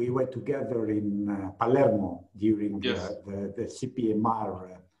 We were together in Palermo during the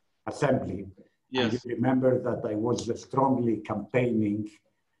CPMR assembly. Yes. And you remember that I was strongly campaigning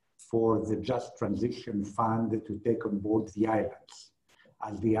for the Just Transition Fund to take on board the islands.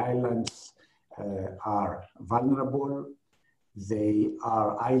 As the islands are vulnerable, they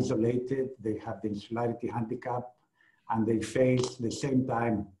are isolated, they have the insularity handicap, and they face, at the same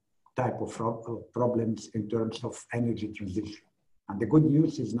time, type of problems in terms of energy transition. And the good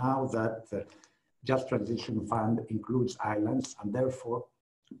news is now that Just Transition Fund includes islands, and therefore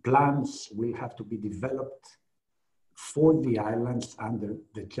plans will have to be developed for the islands under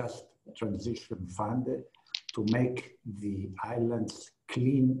the Just Transition Fund to make the islands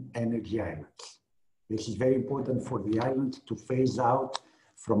clean energy islands. This is very important for the islands to phase out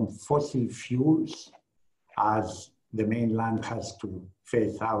from fossil fuels, as the mainland has to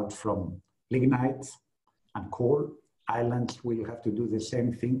phase out from lignite and coal. Islands will have to do the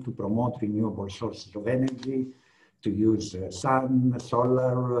same thing to promote renewable sources of energy, to use sun,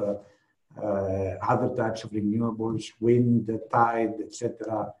 solar, other types of renewables, wind, tide,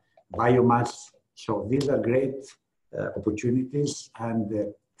 etc., biomass. So these are great opportunities.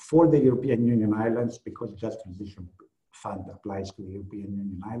 And for the European Union islands, because Just Transition Fund applies to the European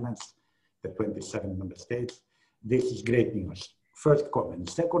Union islands, the 27 member states, this is great news. First comment.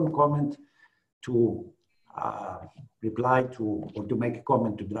 Second comment, to reply to, or to make a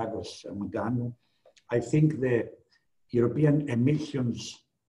comment to Dragos Montanu. I think the European emissions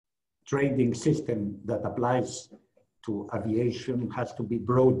trading system that applies to aviation has to be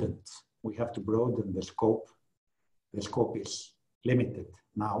broadened. We have to broaden the scope. The scope is limited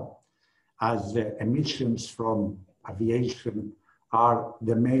now, as the emissions from aviation are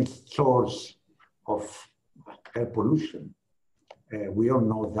the main source of air pollution. We all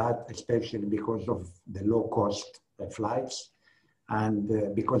know that, especially because of the low cost flights.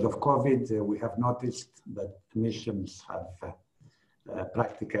 And because of COVID, we have noticed that emissions have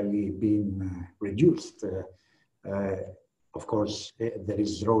practically been reduced. Of course, there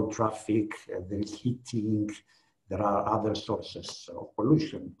is road traffic, there is heating, there are other sources of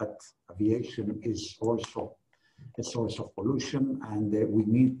pollution, but aviation is also a source of pollution, and we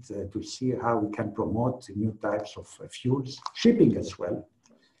need to see how we can promote new types of fuels, shipping as well,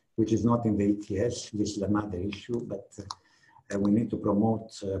 which is not in the ETS. This is another issue, but we need to promote,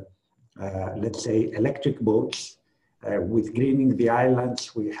 let's say, electric boats. With Greening the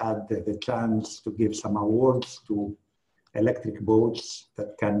Islands, we had the chance to give some awards to electric boats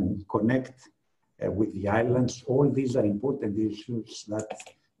that can connect with the islands. All these are important issues that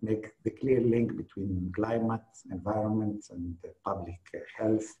make the clear link between climate, environment, and public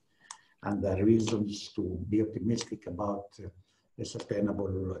health, and the reasons to be optimistic about a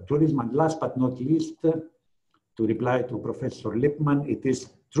sustainable tourism. And last but not least, to reply to Professor Lippmann, it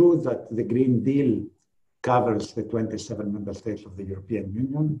is true that the Green Deal covers the 27 member states of the European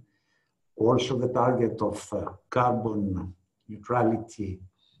Union. Also the target of carbon neutrality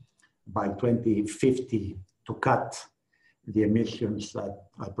by 2050 to cut the emissions that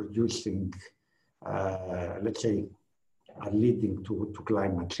are producing, let's say, are leading to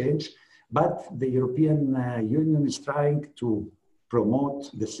climate change. But the European Union is trying to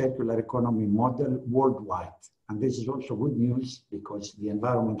promote the circular economy model worldwide. And this is also good news because the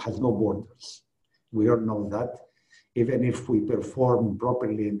environment has no borders. We all know that. Even if we perform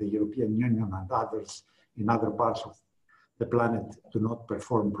properly in the European Union and others in other parts of the planet do not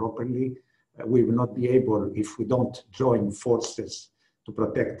perform properly, we will not be able, if we don't join forces, to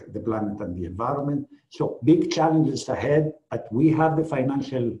protect the planet and the environment. So big challenges ahead, but we have the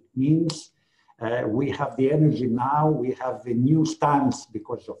financial means, we have the energy now, we have the new stance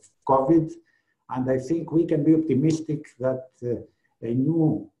because of COVID, and I think we can be optimistic that a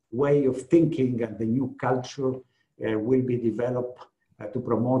new way of thinking and the new culture will be developed to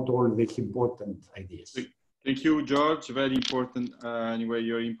promote all these important ideas. Thank you, George. Very important, anyway,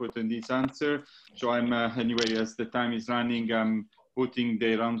 your input in this answer. So I'm, anyway, as the time is running, I'm putting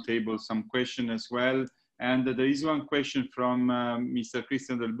the roundtable some question as well. And there is one question from Mr.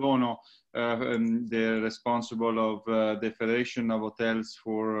 Christian Del Bono, the responsible of the Federation of Hotels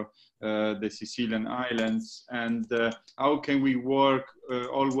for the Sicilian Islands. And how can we work,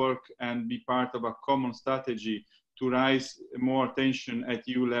 all work and be part of a common strategy to raise more attention at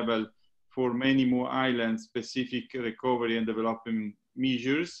EU level for many more islands, specific recovery and development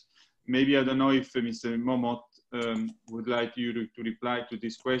measures? Maybe I don't know if Mr. Momot would like you to reply to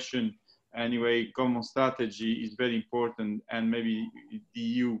this question. Anyway, common strategy is very important, and maybe the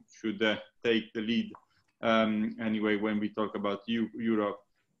EU should take the lead. Anyway, when we talk about Europe,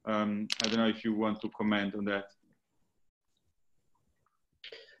 I don't know if you want to comment on that.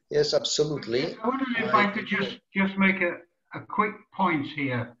 Yes, absolutely. I wonder if I could just make a quick point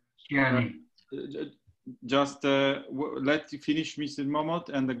here, Gianni. Just let you finish, Mr. Momot,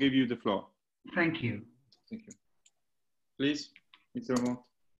 and I'll give you the floor. Thank you. Thank you. Please, Mr. Momot.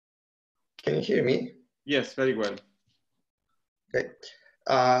 Can you hear me? Yes, very well. Okay.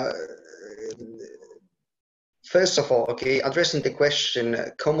 First of all, okay, addressing the question,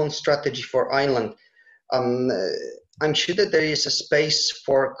 common strategy for island. I'm sure that there is a space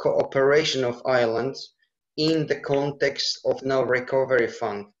for cooperation of islands in the context of now recovery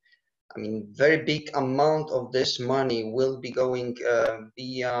fund. I mean, very big amount of this money will be going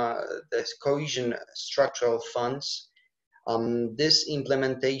via the cohesion structural funds. This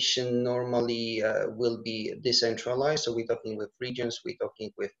implementation normally will be decentralized. So we're talking with regions, we're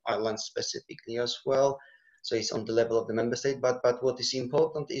talking with islands specifically as well. So it's on the level of the member state. But what is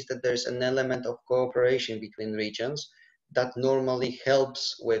important is that there's an element of cooperation between regions that normally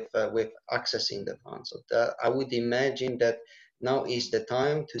helps with accessing the funds. So I would imagine that now is the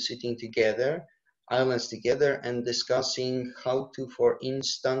time to sitting together, islands together, and discussing how to, for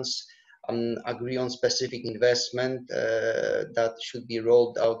instance, agree on specific investment that should be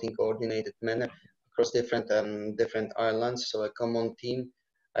rolled out in coordinated manner across different islands. So a common team,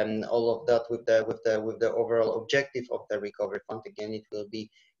 and all of that with the overall objective of the recovery fund. Again, it will be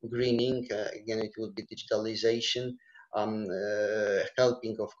greening. Again, it will be digitalization,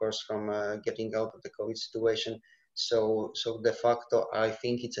 helping, of course, from getting out of the COVID situation. So de facto, I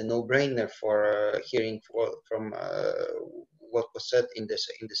think it's a no-brainer for hearing from what was said in this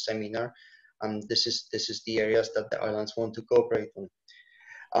seminar. This is the areas that the islands want to cooperate on.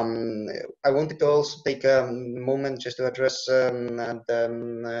 I wanted to also take a moment just to address or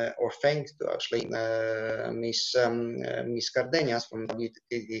thank to actually Miss Cardenas from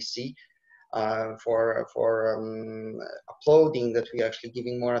WTDC for applauding that we're actually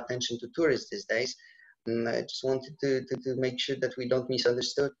giving more attention to tourists these days. I just wanted to make sure that we don't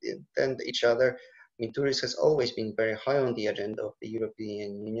misunderstand each other. I mean, tourism has always been very high on the agenda of the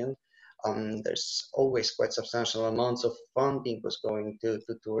European Union. There's always quite substantial amounts of funding was going to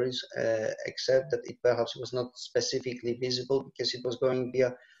tourism, except that it perhaps was not specifically visible because it was going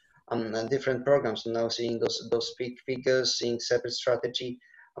via different programs. Now seeing those big figures, seeing separate strategy,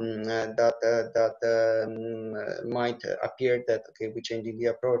 that might appear that, okay, we're changing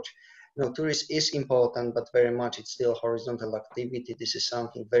the approach. No, tourism is important, but very much it's still horizontal activity. This is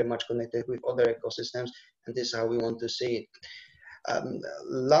something very much connected with other ecosystems, and this is how we want to see it.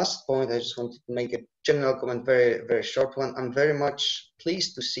 Last point, I just wanted to make a general comment, very short one. I'm very much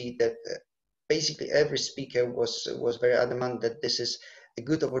pleased to see that basically every speaker was very adamant that this is a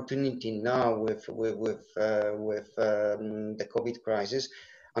good opportunity now with the COVID crisis,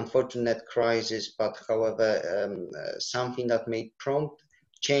 unfortunate crisis, but however something that may prompt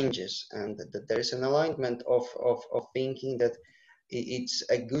changes, and that there is an alignment of thinking that it's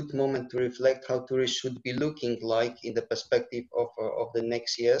a good moment to reflect how tourism should be looking like in the perspective of the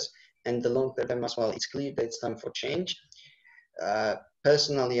next years and the long term as well. It's clear that it's time for change.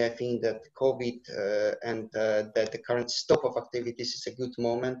 Personally, I think that COVID and that the current stop of activities is a good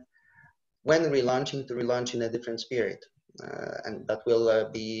moment when relaunching to relaunch in a different spirit. And that will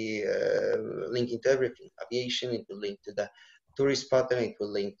be linking to everything. Aviation, it will link to the tourist pattern, it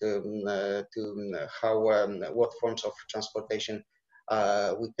will link to how what forms of transportation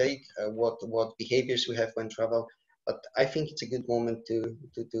we take, what behaviors we have when travel. But I think it's a good moment to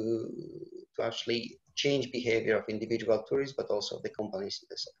actually change behavior of individual tourists, but also the companies in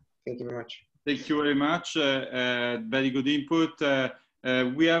this. Thank you very much. Thank you very much. Very good input.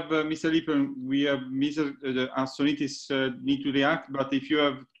 We have Mr. Lippert, we have Mr. Arsonitis need to react, but if you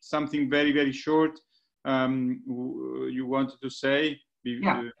have something very, very short you wanted to say.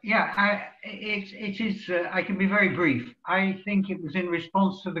 It is. I can be very brief. I think it was in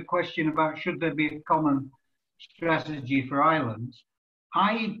response to the question about should there be a common strategy for islands.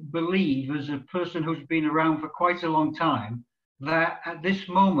 I believe, as a person who's been around for quite a long time, that at this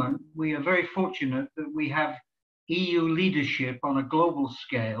moment we are very fortunate that we have EU leadership on a global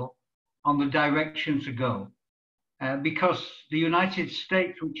scale on the direction to go. Because the United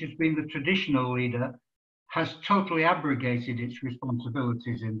States, which has been the traditional leader, has totally abrogated its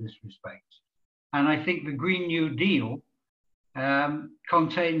responsibilities in this respect. And I think the Green New Deal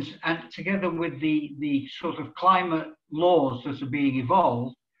contains, and together with the sort of climate laws that are being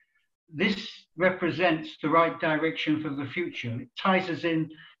evolved, this represents the right direction for the future. It ties us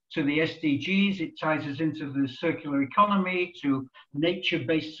in to the SDGs, it ties us into the circular economy, to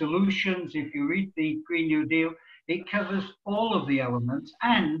nature-based solutions. If you read the Green New Deal, it covers all of the elements,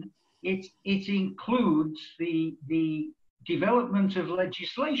 and it includes the development of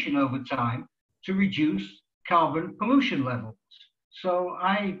legislation over time to reduce carbon pollution levels. So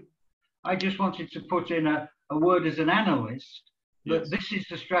I just wanted to put in a word as an analyst that this is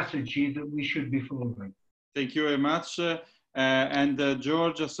the strategy that we should be following. Thank you very much. And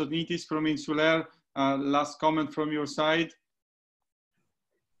George Arsonitis from Insular, last comment from your side.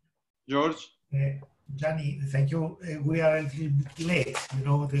 George? Gianni, thank you. We are a little bit late. You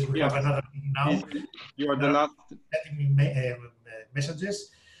know, we have another meeting now. You are the last. Sending me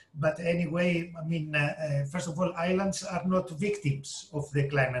messages. But anyway, I mean, first of all, islands are not victims of the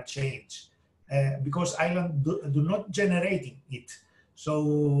climate change because islands do not generate it.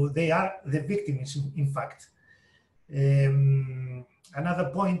 So they are the victims, in fact. Another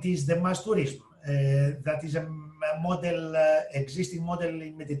point is the mass tourism. That is a model, existing model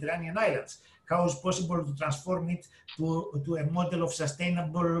in Mediterranean islands. How is possible to transform it to a model of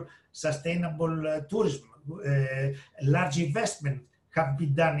sustainable tourism? Large investment have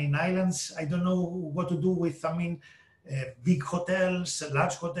been done in islands. I don't know what to do with, I mean, big hotels,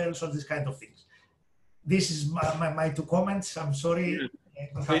 large hotels, all these kind of things. This is my two comments. I'm sorry.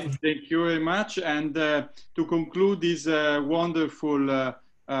 Thank you very much. And to conclude this wonderful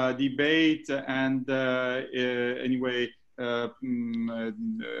debate and anyway,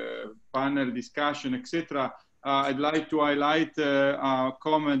 panel discussion, etc. I'd like to highlight a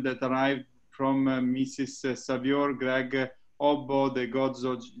comment that arrived from Mrs. Savior Greg Obbo, the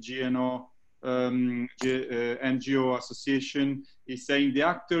Gozo GNO NGO association, is saying the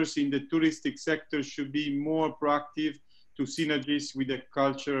actors in the touristic sector should be more proactive to synergies with the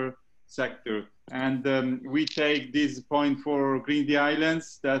culture sector. And we take this point for Green the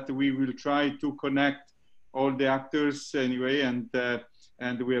Islands, that we will try to connect all the actors anyway, and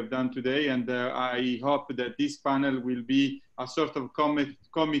we have done today. And I hope that this panel will be a sort of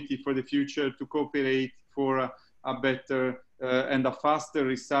committee for the future to cooperate for a better and a faster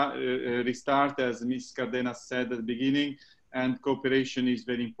restart, as Ms. Cardenas said at the beginning. And cooperation is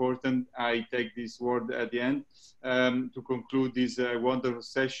very important. I take this word at the end to conclude this wonderful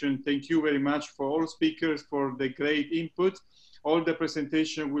session. Thank you very much for all speakers for the great input. All the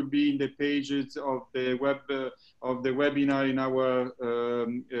presentation will be in the pages of the webinar in our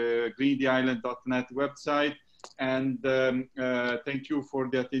GreenTheIsland.net website. And thank you for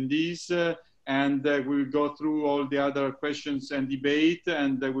the attendees. And we'll go through all the other questions and debate,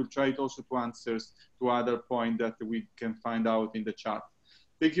 and we'll try also to answer to other points that we can find out in the chat.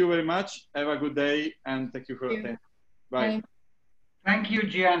 Thank you very much. Have a good day, and thank you for attending. Bye. Thank you,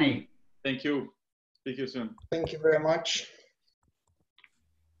 Gianni. Thank you. Speak to you soon. Thank you very much.